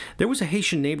 there was a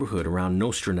Haitian neighborhood around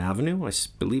Nostrand Avenue. I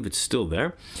believe it's still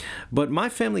there. But my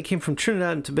family came from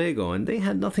Trinidad and Tobago, and they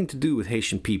had nothing to do with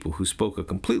Haitian people who spoke a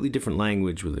completely different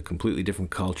language with a completely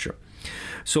different culture.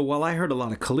 So while I heard a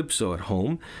lot of calypso at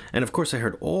home, and of course I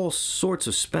heard all sorts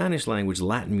of Spanish language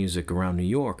Latin music around New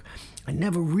York, I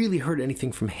never really heard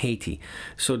anything from Haiti.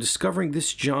 So discovering this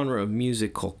genre of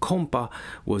music called compa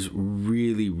was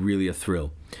really, really a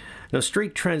thrill. Now,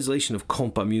 straight translation of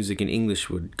compa music in English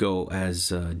would go as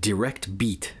direct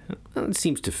beat. It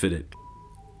seems to fit it.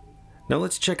 Now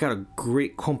let's check out a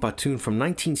great compa tune from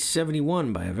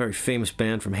 1971 by a very famous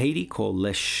band from Haiti called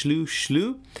Les Chlou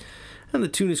Chlou. And the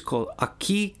tune is called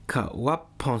Aki Ka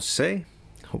Wap Pense.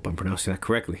 Hope I'm pronouncing that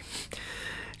correctly.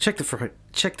 Check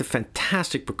the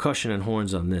fantastic percussion and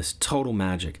horns on this. Total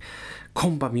magic.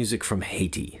 Compa music from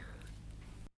Haiti.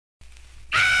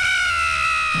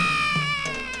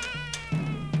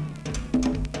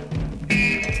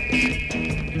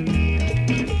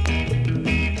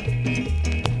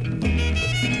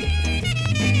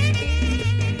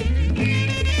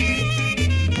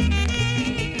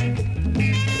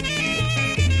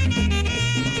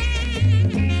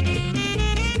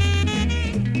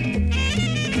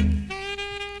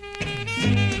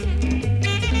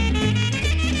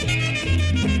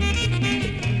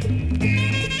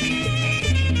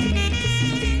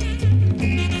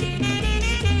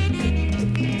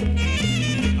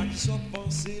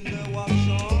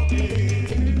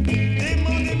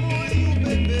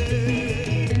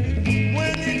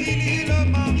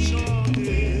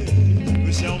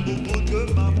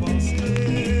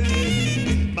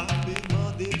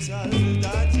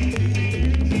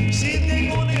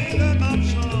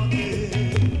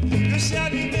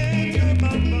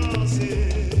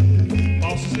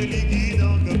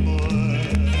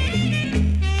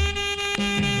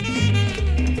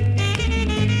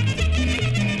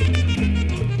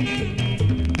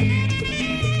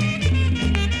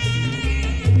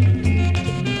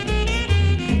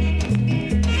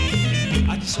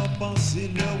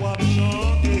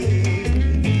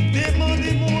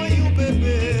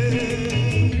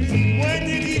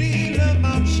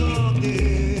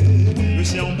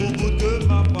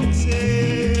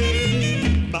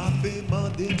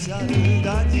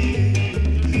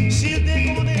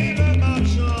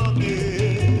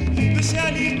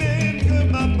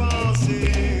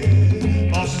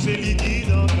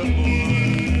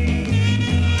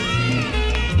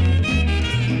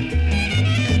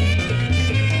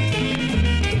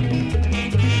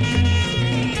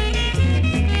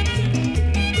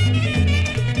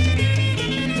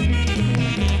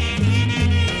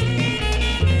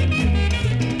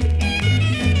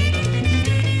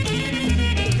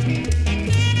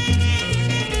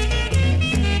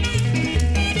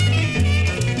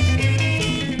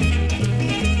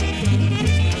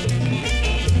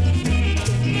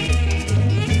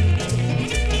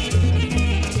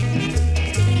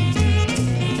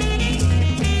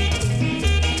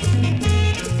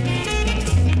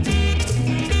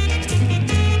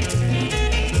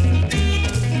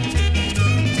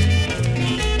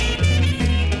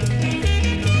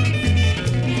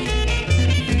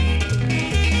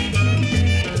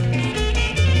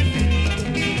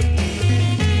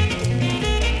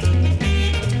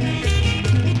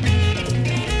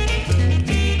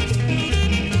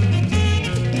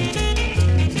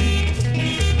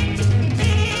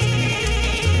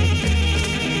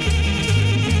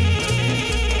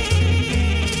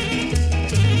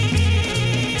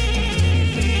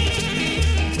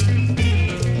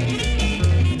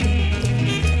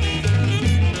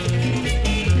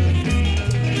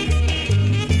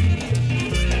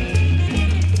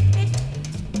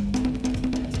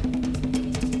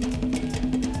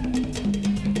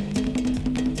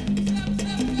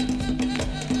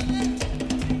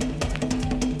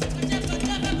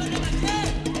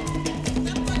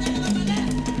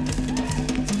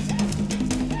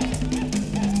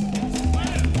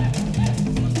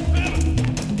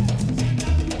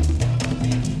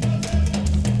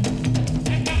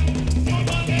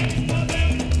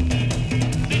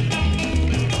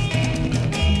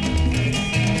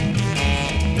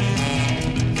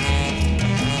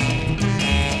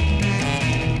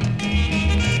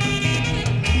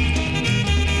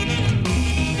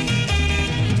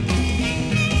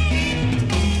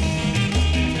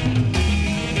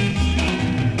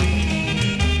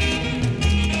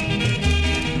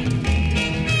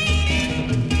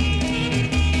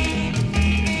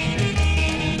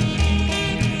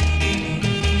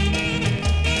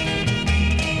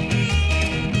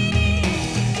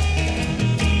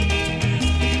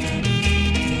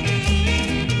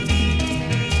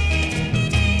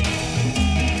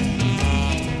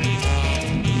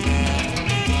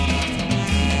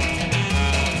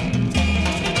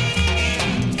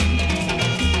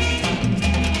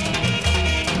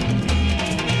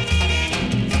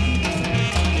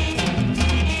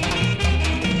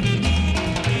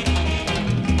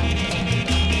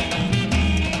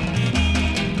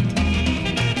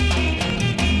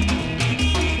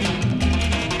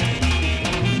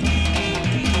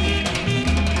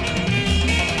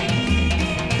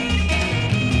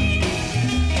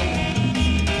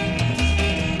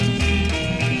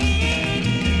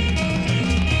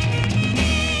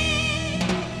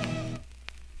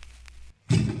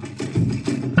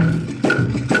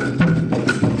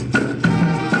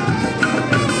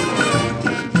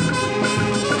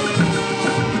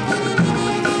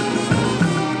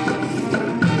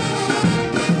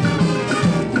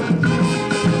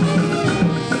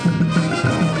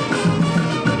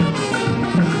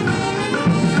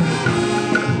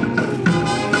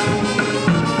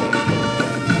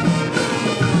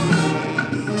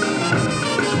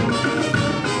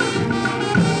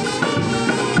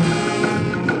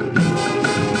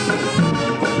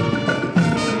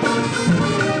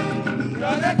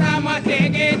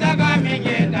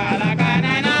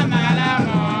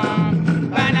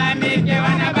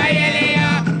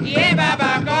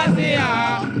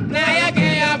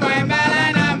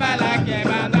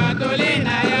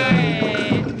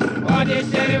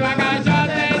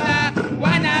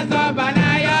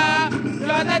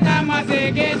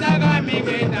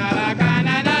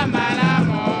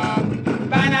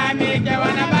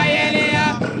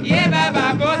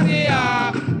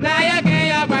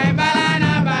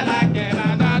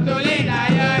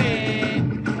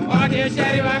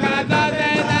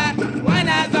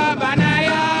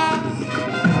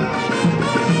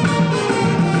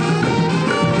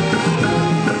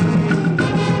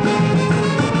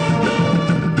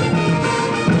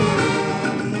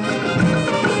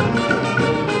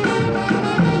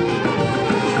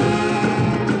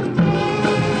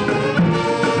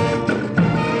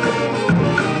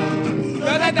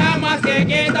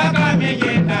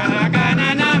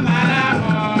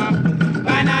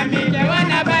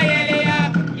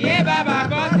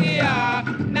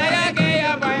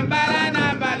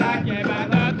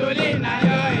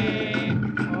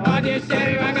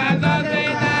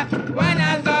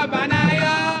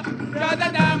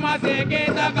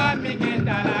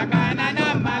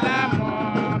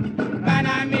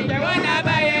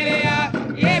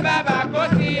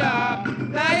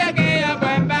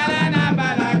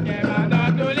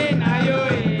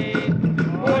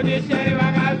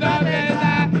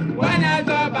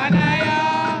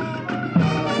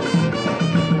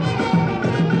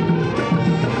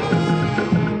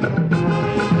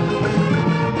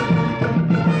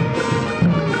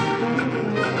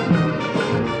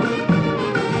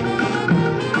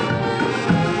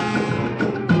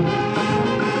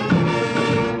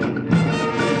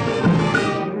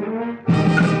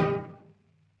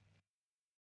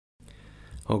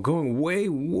 Going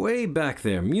way back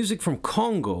there. Music from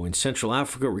Congo in Central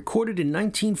Africa, recorded in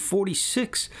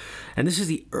 1946. And this is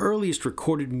the earliest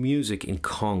recorded music in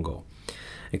Congo.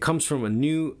 It comes from a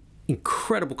new,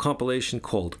 incredible compilation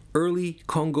called Early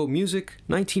Congo Music,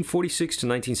 1946 to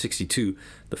 1962,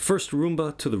 the first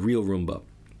rumba to the real rumba.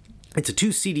 It's a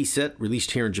 2 CD set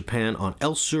released here in Japan on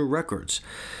El Sur Records.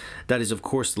 That is, of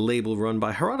course, the label run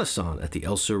by Harada-san at the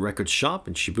El Sur Records shop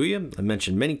in Shibuya. I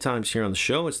mentioned many times here on the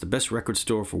show, it's the best record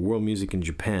store for world music in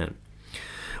Japan.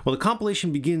 Well, the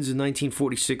compilation begins in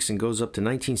 1946 and goes up to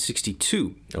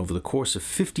 1962 over the course of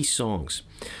 50 songs.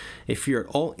 If you're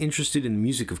at all interested in the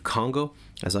music of Congo,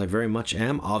 as I very much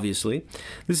am, obviously,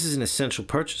 this is an essential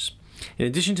purchase. In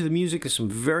addition to the music, there's some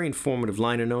very informative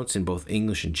liner notes in both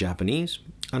English and Japanese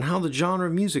on how the genre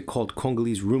of music called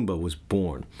Congolese rumba was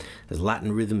born, as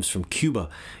Latin rhythms from Cuba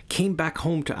came back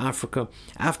home to Africa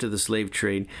after the slave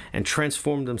trade and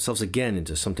transformed themselves again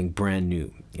into something brand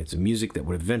new. It's a music that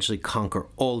would eventually conquer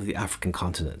all of the African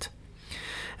continent.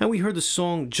 And we heard the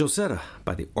song Josetta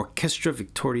by the Orchestra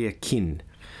Victoria Kin.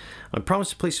 I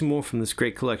promise to play some more from this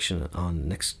great collection on the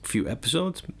next few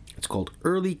episodes. It's called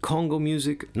Early Congo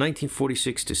Music,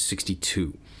 1946 to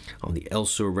 62, on the El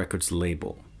Sur Records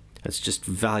label. That's just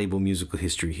valuable musical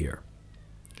history here.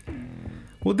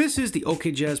 Well, this is the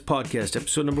OK Jazz Podcast,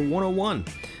 episode number 101.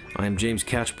 I am James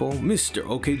Catchpole, Mr.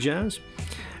 OK Jazz.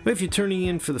 If you're turning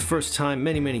in for the first time,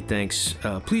 many thanks.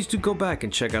 Please do go back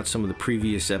and check out some of the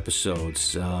previous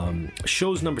episodes.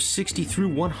 Shows number 60 through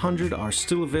 100 are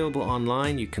still available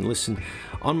online. You can listen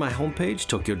on my homepage,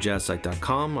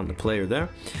 tokyojazzsite.com, on the player there,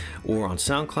 or on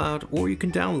SoundCloud, or you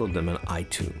can download them on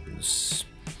iTunes.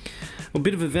 A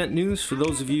bit of event news for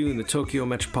those of you in the Tokyo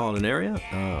metropolitan area.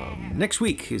 Next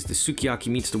week is the Sukiyaki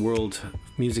Meets the World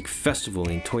Music Festival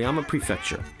in Toyama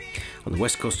Prefecture on the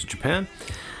west coast of Japan.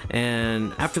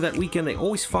 And after that weekend, they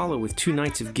always follow with 2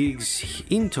 nights of gigs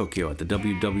in Tokyo at the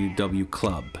WWW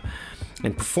Club.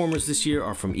 And performers this year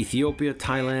are from Ethiopia,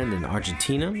 Thailand, and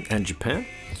Argentina, and Japan.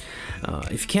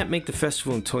 If you can't make the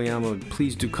festival in Toyama,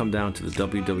 please do come down to the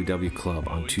WWW Club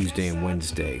on Tuesday and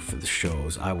Wednesday for the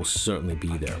shows. I will certainly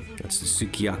be there. That's the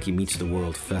Sukiyaki Meets the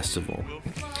World Festival.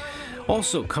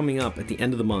 Also coming up at the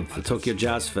end of the month, the Tokyo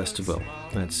Jazz Festival.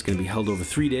 That's going to be held over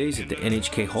 3 days at the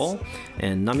NHK Hall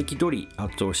and Namikidori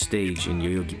Outdoor Stage in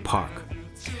Yoyogi Park.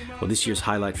 Well, this year's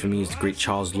highlight for me is the great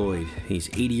Charles Lloyd. He's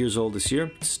 80 years old this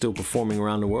year, still performing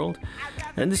around the world.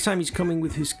 And this time he's coming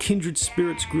with his Kindred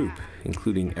Spirits group,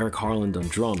 including Eric Harland on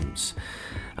drums.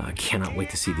 I cannot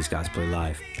wait to see these guys play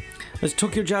live. There's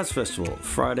Tokyo Jazz Festival,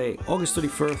 Friday, August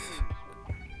 31st,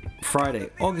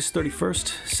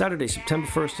 Saturday, September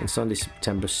 1st, and Sunday,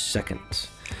 September 2nd.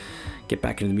 Get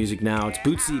back into the music now. It's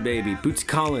Bootsy, baby. Bootsy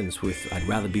Collins with I'd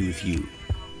Rather Be With You.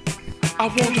 I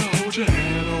want to hold your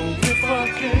hand, oh, if I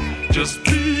can, just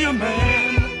be a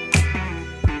man.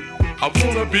 I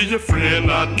want to be your friend,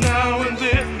 not now and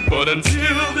then, but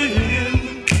until the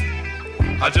end.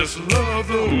 I just love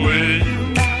the way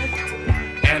you act,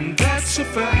 and that's a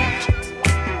fact.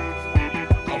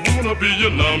 I want to be your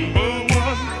number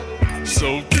one,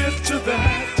 so get to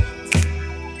that.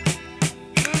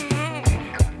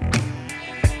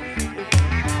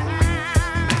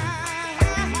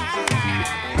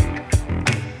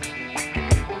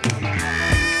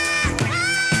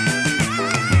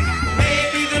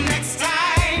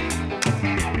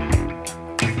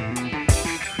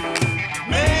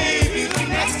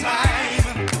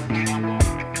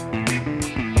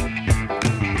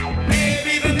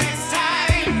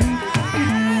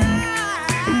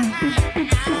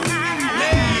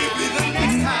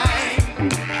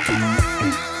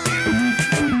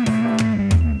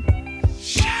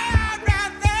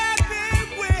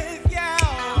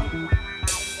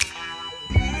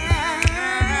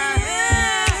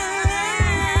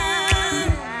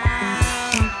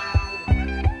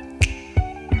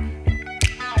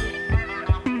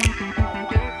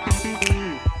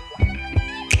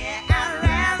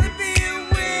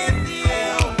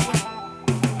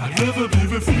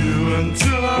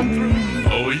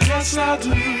 yes I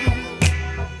do.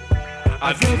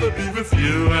 I'd rather be with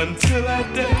you until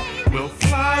that day will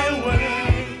fly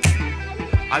away.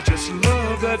 I just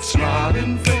love that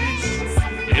smiling face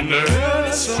in the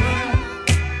early sun.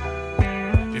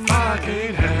 If I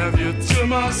can't have you to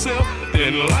myself,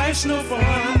 then life's no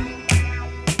fun.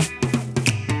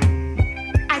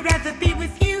 I'd rather be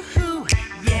with you,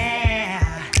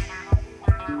 yeah.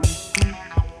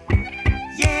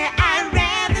 Yeah, I'd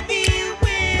rather be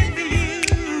with you.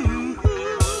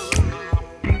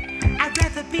 I'd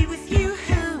rather be with you,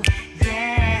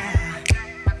 yeah.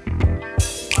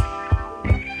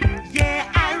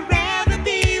 Yeah, I'd rather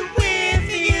be with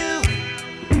you.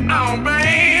 Oh, man.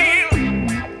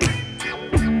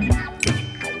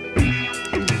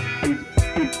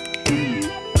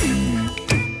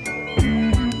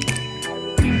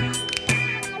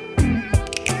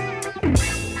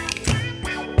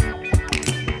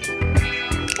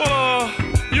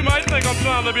 You might think I'm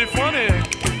trying to be funny,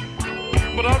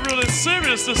 but I'm really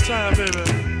serious this time, baby.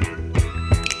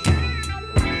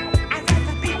 I'd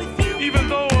rather be with you. Even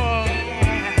though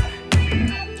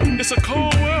it's a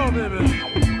cold world, baby,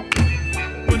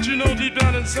 but you know deep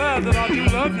down inside that I do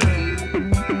love you.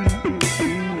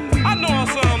 I know I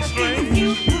sound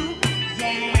strange,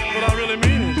 but I really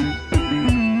mean it.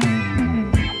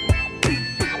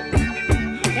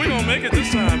 We gonna make it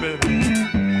this time, baby.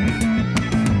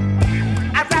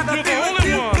 You're the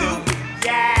only one.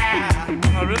 Yeah.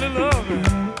 I really love it.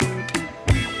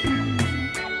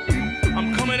 I'm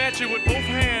coming at you with both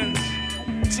hands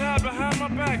tied behind my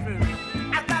back, baby.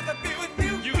 I'd rather be with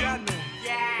you. You got me.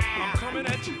 Yeah. I'm coming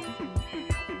at you.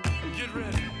 Get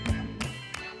ready.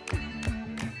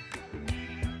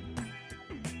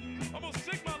 I'm gonna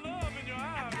stick my love in your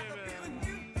eye, baby.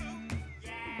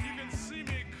 You can see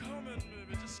me coming,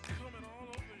 baby, just coming all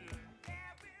over you.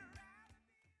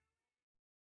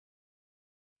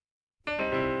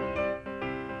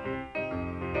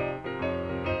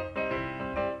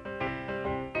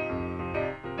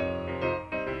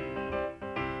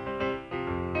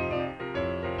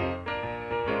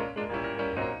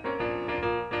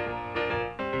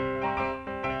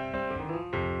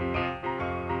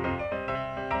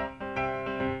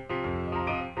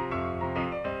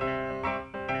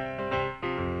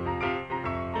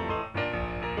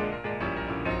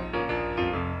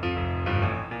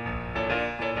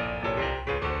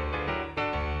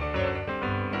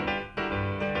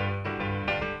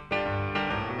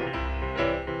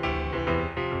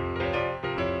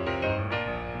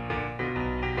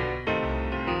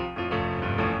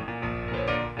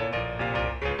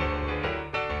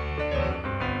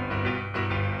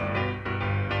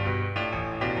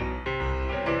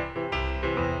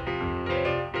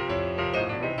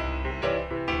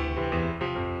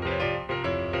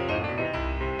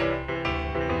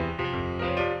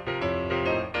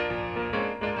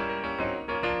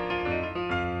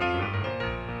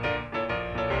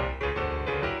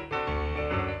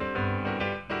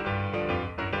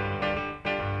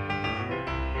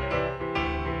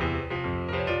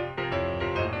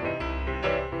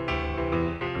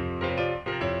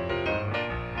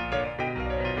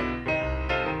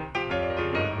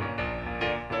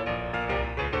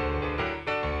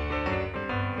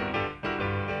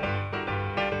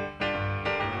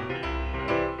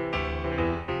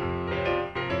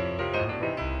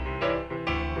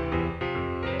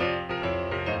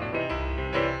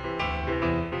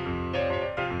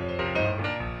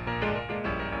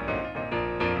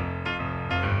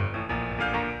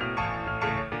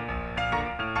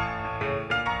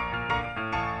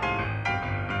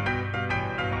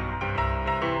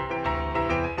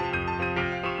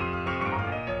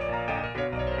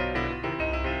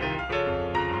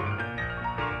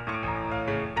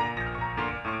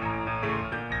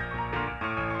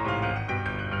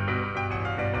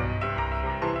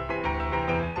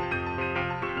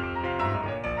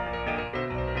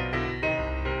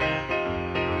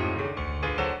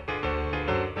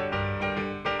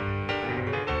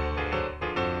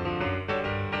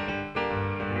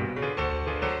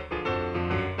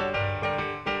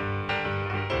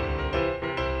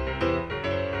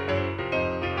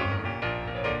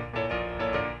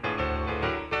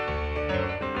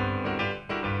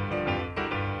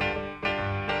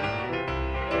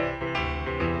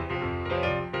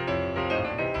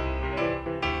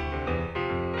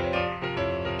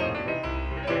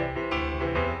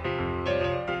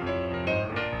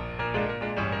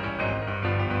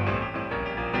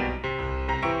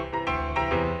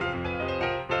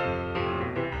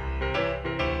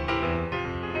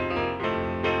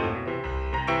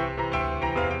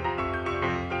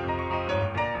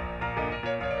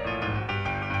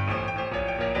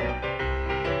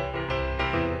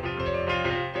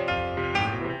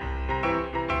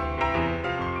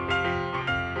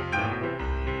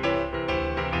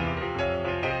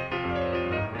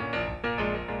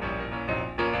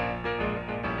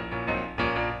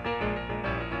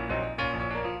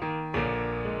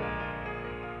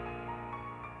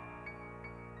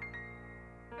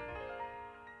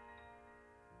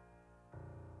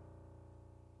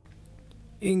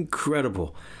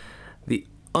 Incredible. The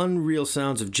unreal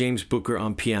sounds of James Booker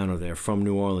on piano there from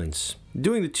New Orleans,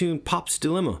 doing the tune Pop's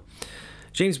Dilemma.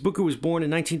 James Booker was born in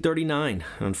 1939.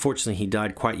 Unfortunately, he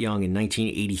died quite young in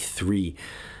 1983.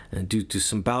 And due to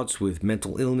some bouts with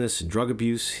mental illness and drug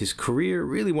abuse, his career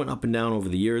really went up and down over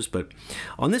the years. But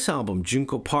on this album,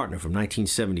 Junko Partner from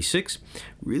 1976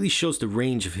 really shows the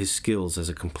range of his skills as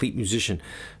a complete musician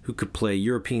who could play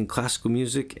European classical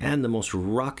music and the most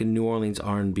rockin' New Orleans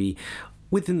R&B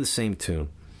within the same tune.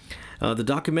 The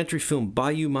documentary film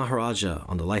Bayou Maharaja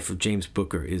on the life of James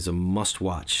Booker is a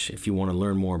must-watch if you want to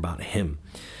learn more about him.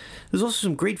 There's also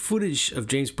some great footage of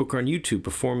James Booker on YouTube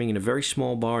performing in a very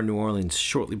small bar in New Orleans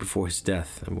shortly before his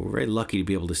death, and we're very lucky to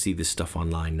be able to see this stuff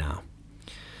online now.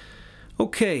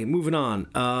 Okay, moving on.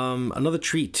 Another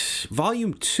treat.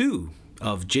 Volume 2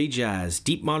 of J-Jazz,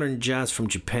 Deep Modern Jazz from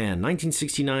Japan,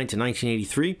 1969 to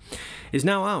 1983, is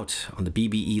now out on the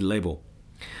BBE label.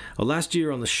 Last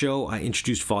year on the show, I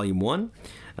introduced Volume 1,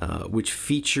 which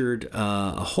featured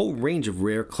a whole range of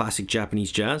rare classic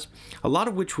Japanese jazz, a lot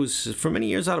of which was for many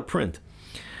years out of print.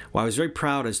 Well, I was very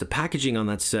proud as the packaging on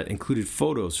that set included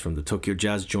photos from the Tokyo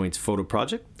Jazz Joint's photo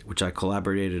project, which I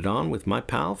collaborated on with my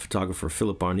pal, photographer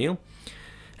Philip Arneal.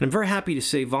 And I'm very happy to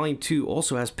say Volume 2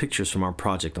 also has pictures from our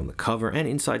project on the cover and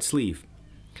inside sleeve.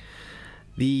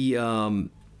 This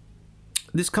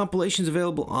compilation is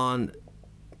available on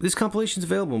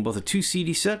both a 2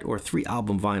 CD set or a 3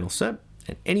 album vinyl set,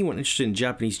 and anyone interested in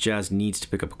Japanese jazz needs to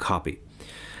pick up a copy.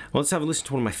 Well, let's have a listen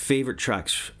to one of my favorite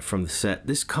tracks from the set.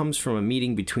 This comes from a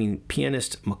meeting between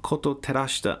pianist Makoto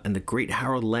Terashita and the great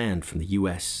Harold Land from the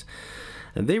US.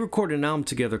 And they recorded an album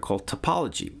together called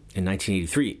Topology in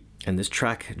 1983, and this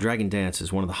track, Dragon Dance,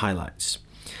 is one of the highlights.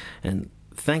 And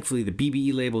thankfully, the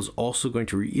BBE label is also going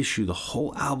to reissue the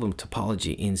whole album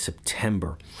Topology in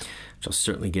September, which I'm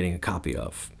certainly getting a copy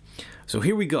of. So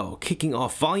here we go, kicking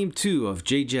off Volume 2 of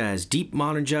J-Jazz, Deep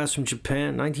Modern Jazz from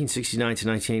Japan, 1969 to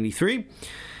 1983.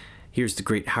 Here's the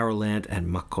great Harold Land and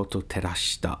Makoto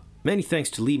Terashita. Many thanks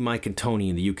to Lee, Mike, and Tony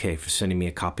in the UK for sending me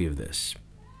a copy of this.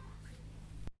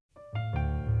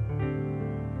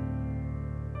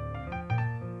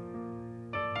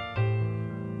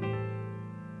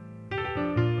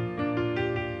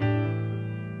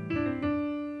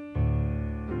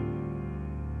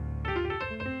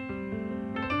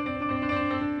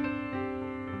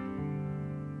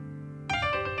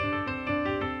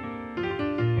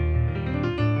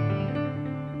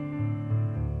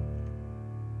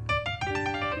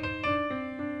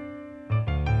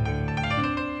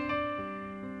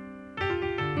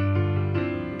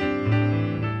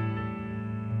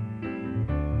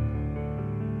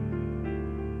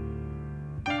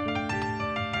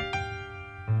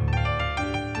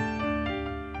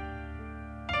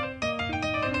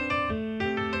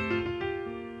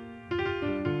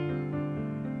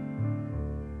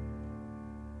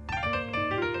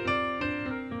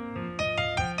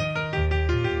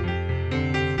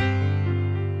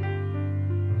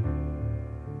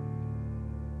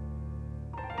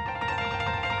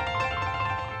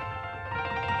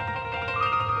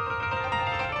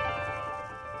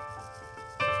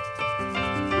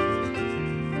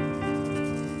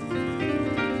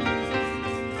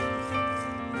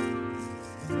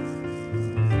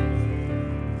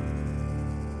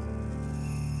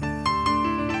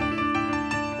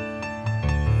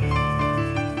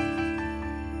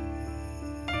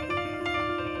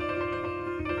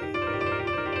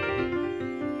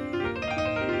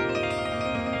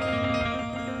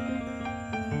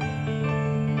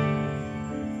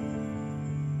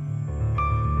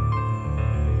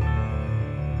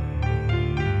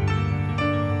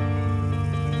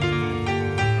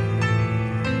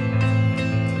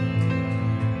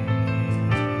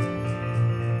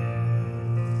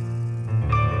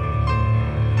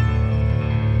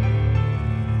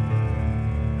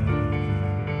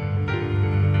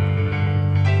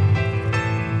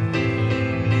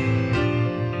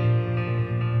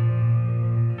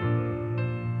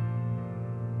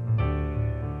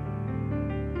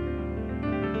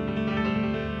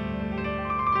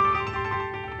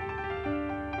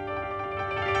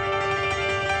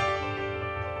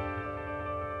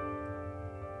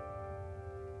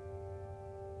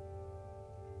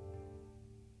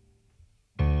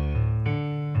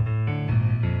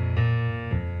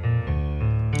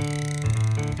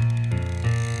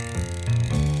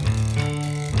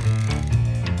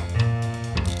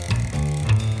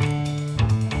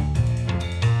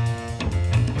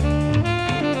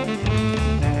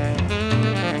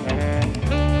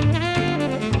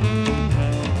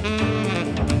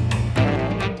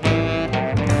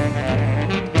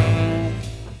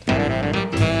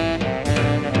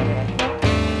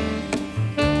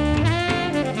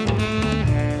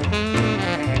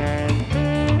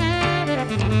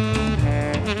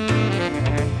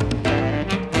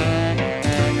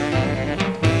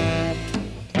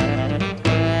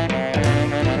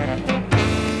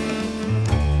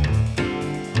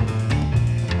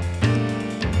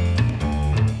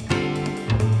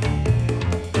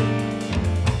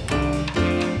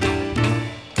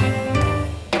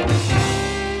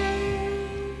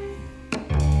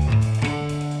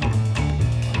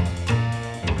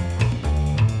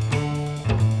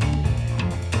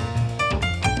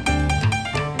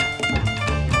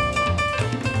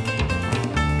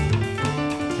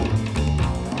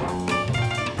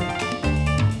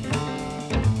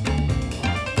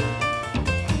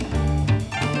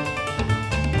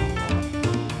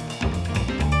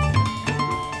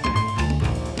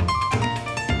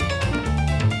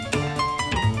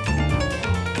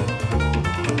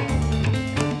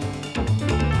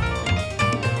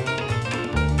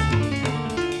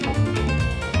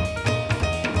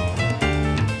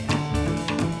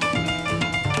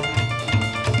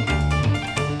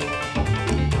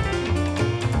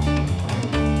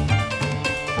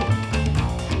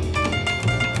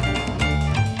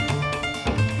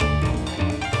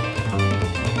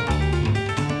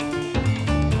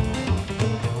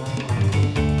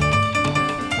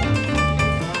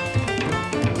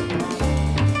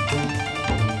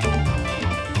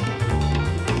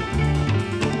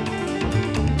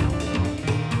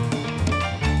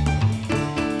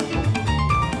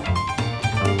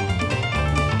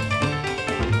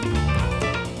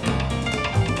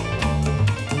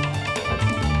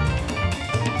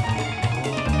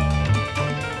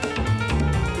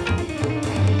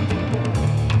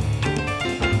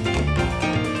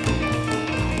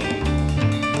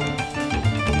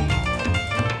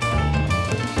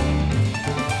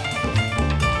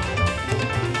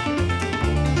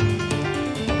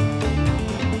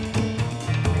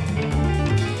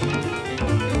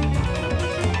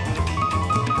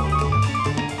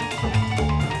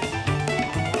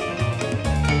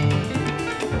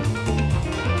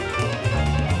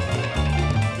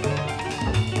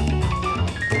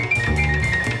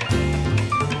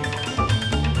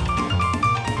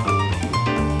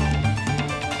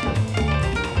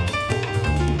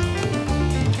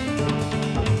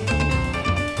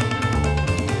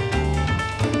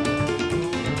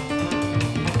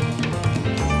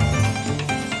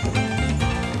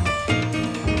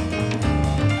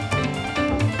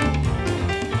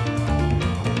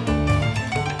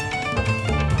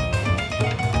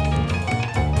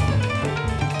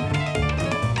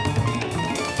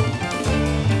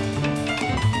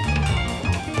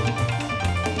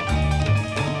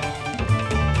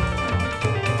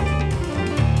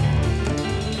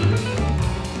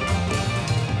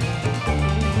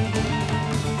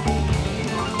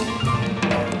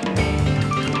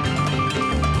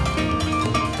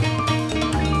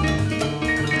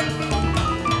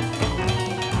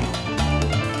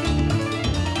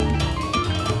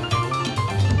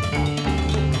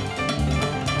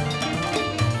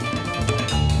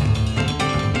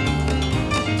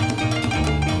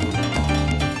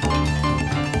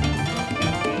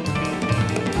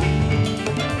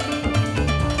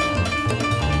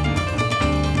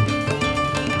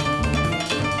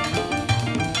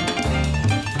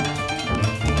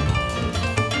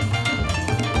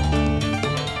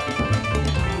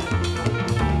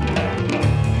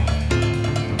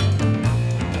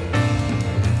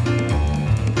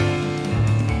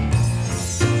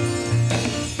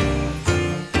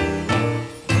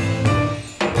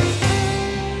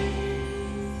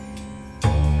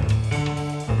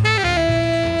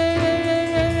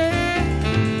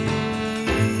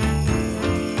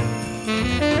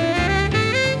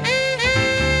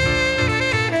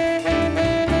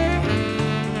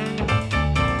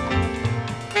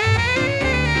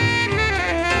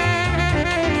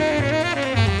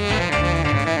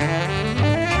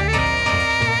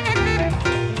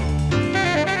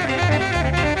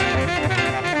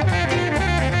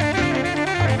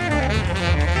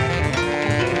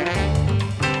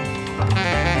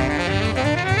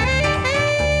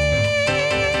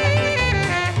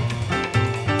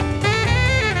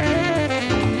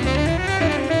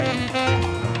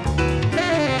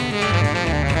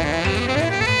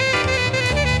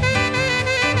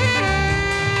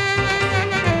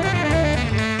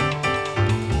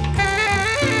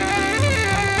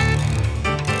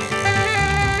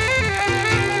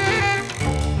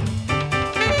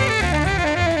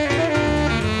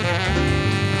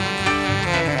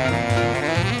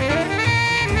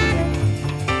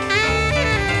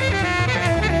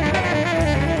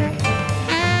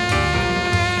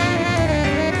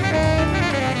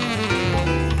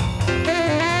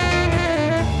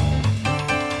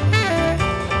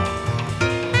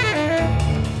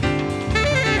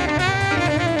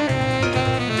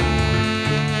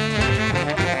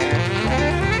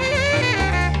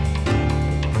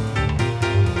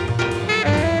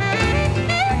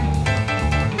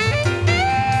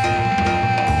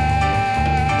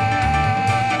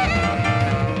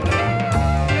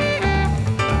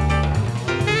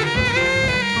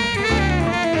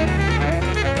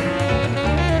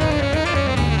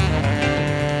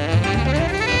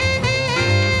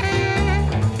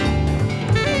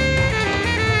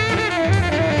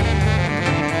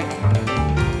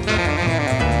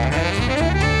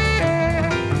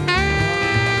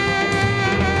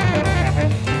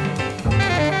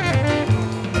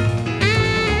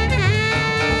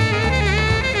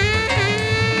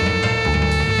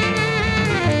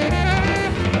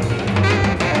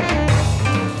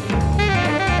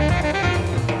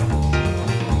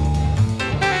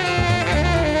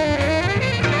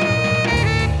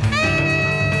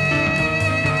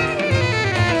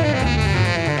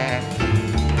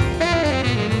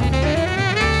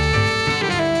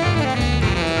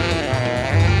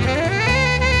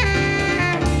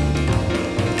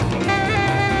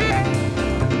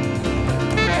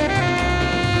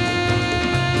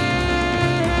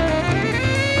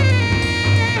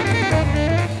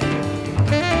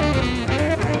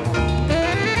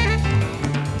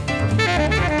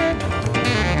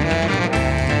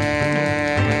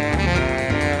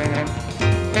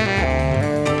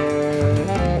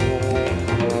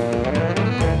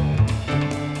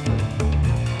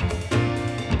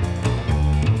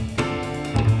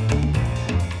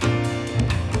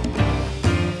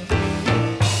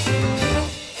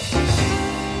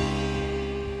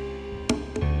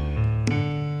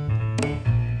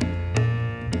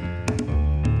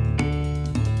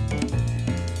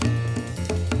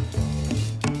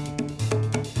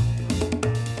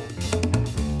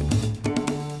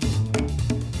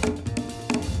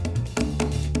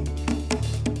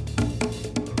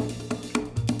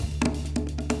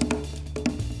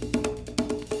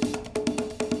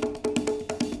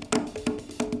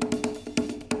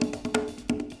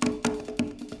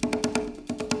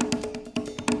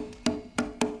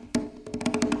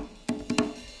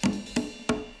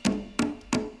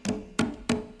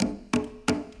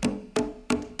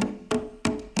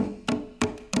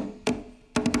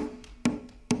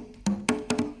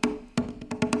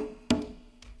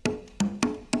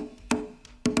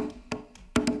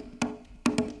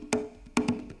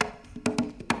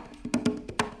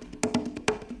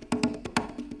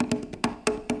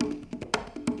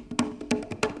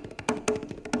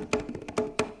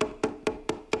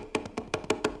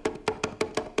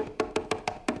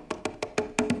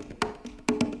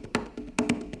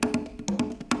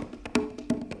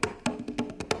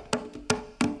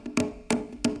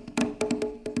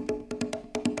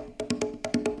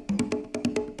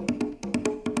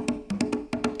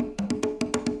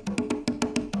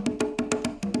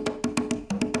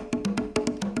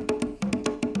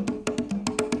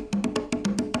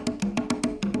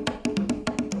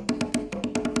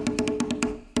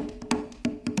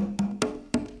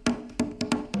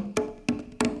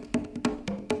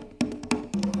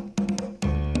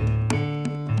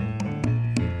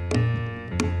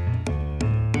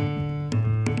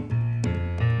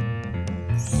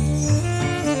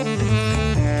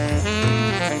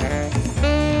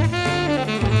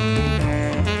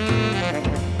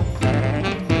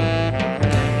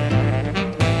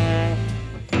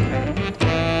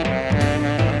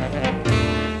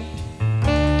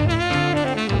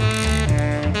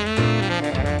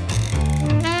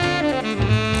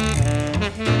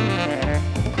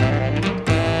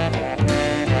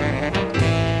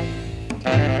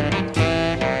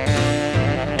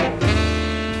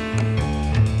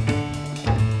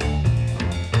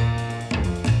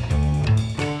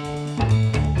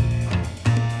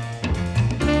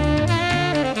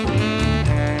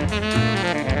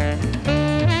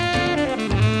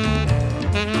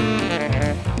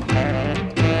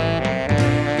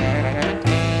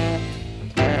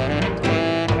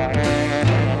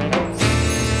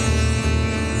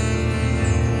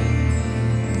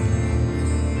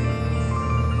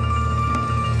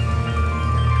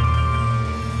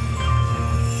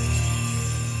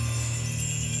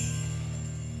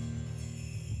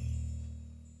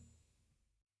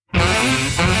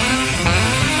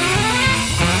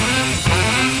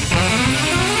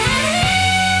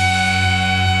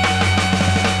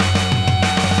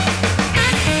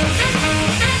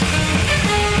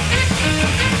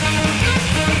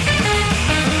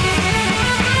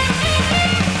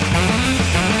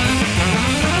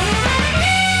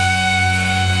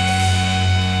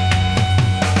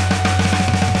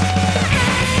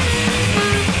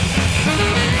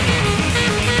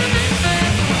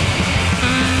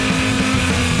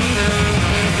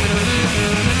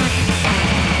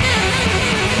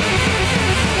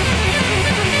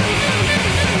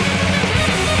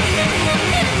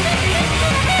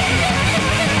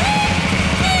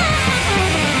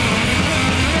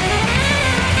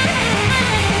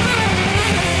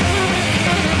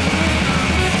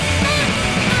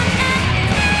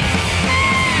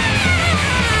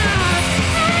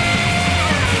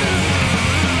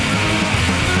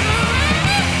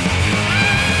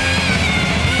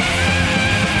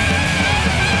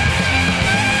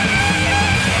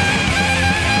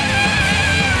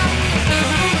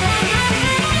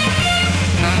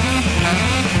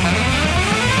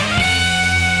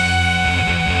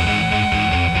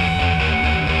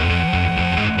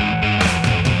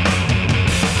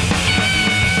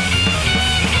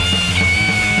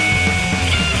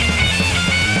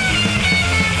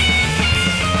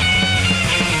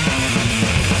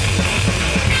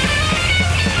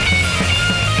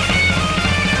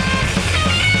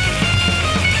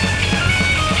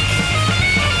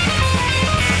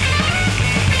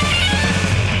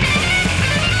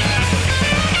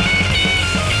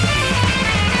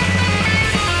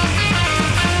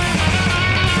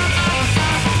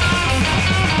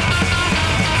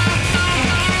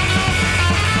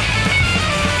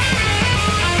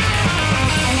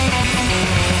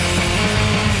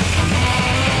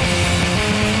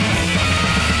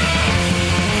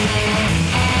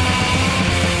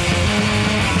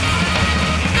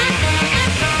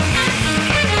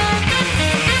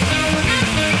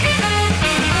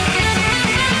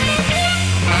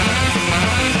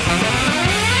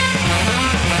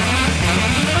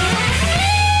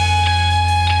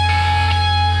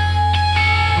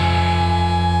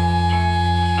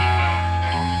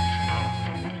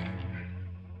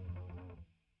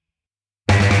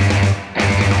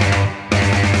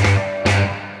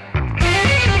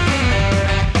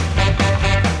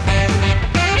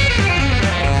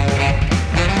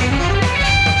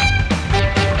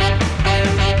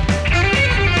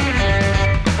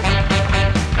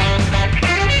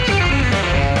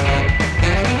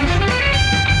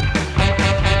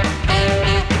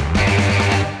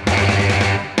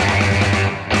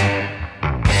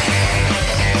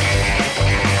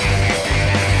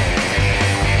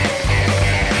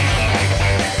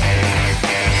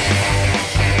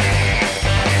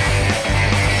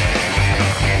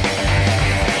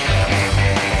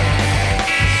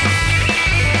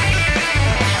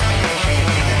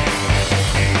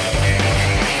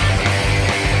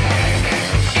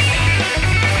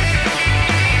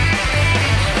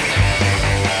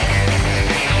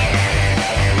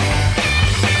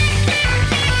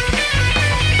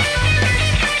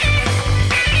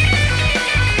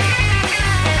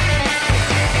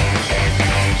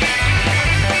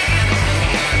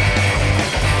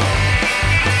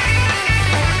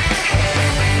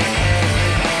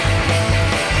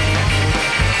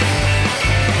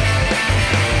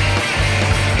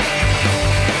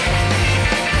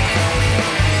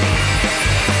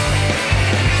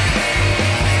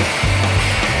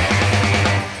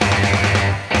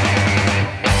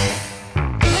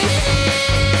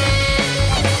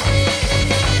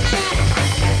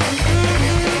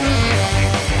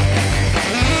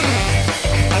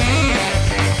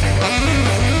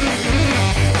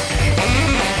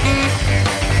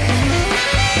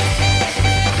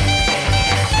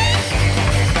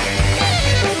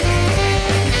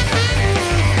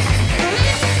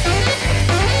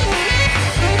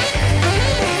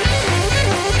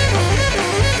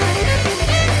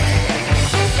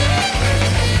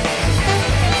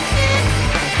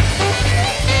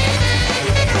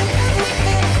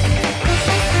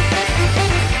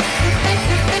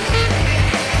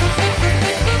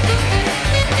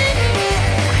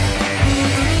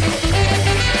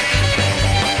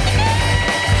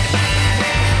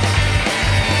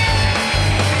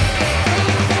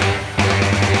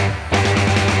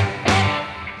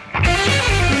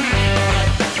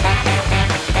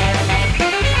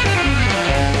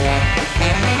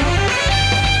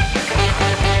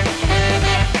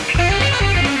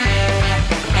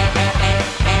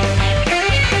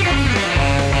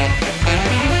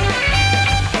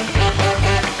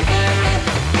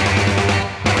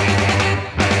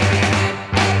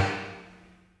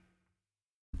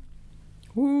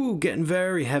 getting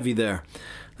very heavy there.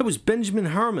 That was Benjamin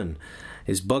Herman,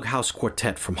 his Bughouse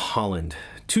Quartet from Holland.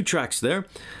 2 tracks there,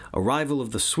 Arrival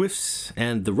of the Swifts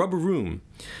and The Rubber Room.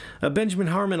 Benjamin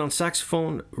Herman on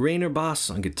saxophone, Rainer Bass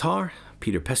on guitar,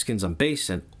 Peter Peskins on bass,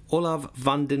 and Olav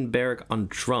Vandenberg on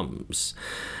drums.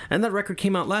 And that record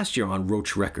came out last year on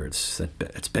Roach Records.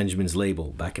 That's Benjamin's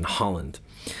label back in Holland.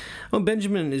 Well,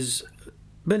 Benjamin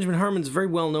Herman's very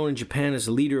well known in Japan as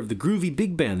a leader of the groovy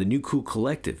big band, the New Cool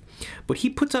Collective. But he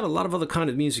puts out a lot of other kind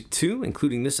of music too,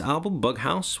 including this album,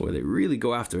 Bughouse, where they really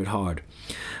go after it hard.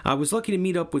 I was lucky to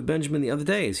meet up with Benjamin the other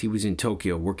day as he was in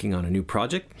Tokyo working on a new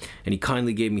project, and he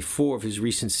kindly gave me 4 of his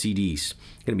recent CDs.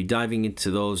 I'm going to be diving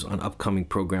into those on upcoming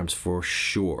programs for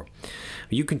sure.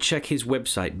 You can check his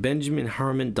website,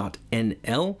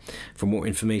 benjaminherman.nl, for more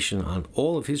information on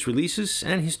all of his releases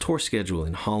and his tour schedule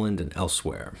in Holland and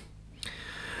elsewhere.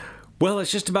 Well,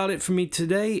 that's just about it for me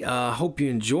today. Hope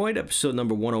you enjoyed episode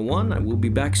number 101. I will be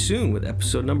back soon with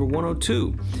episode number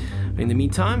 102. In the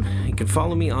meantime, you can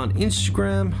follow me on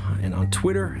Instagram and on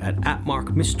Twitter at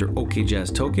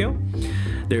 @MrOKJazzTokyo.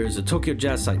 There is a Tokyo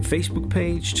Jazz Site Facebook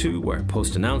page too, where I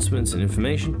post announcements and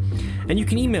information. And you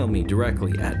can email me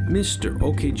directly at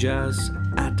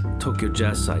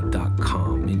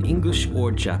MrOKJazz@TokyoJazzSite.com in English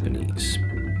or Japanese.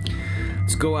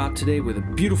 Let's go out today with a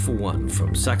beautiful one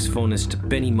from saxophonist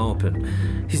Benny Maupin.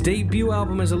 His debut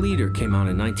album as a leader came out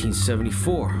in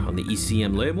 1974 on the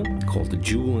ECM label called The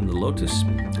Jewel in the Lotus.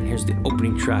 And here's the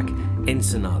opening track,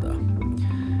 Ensenada.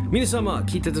 皆様、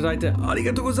聴いていただいてあり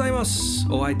がとうございます。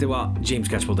お相手はジェームス・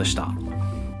キャッチボールでした。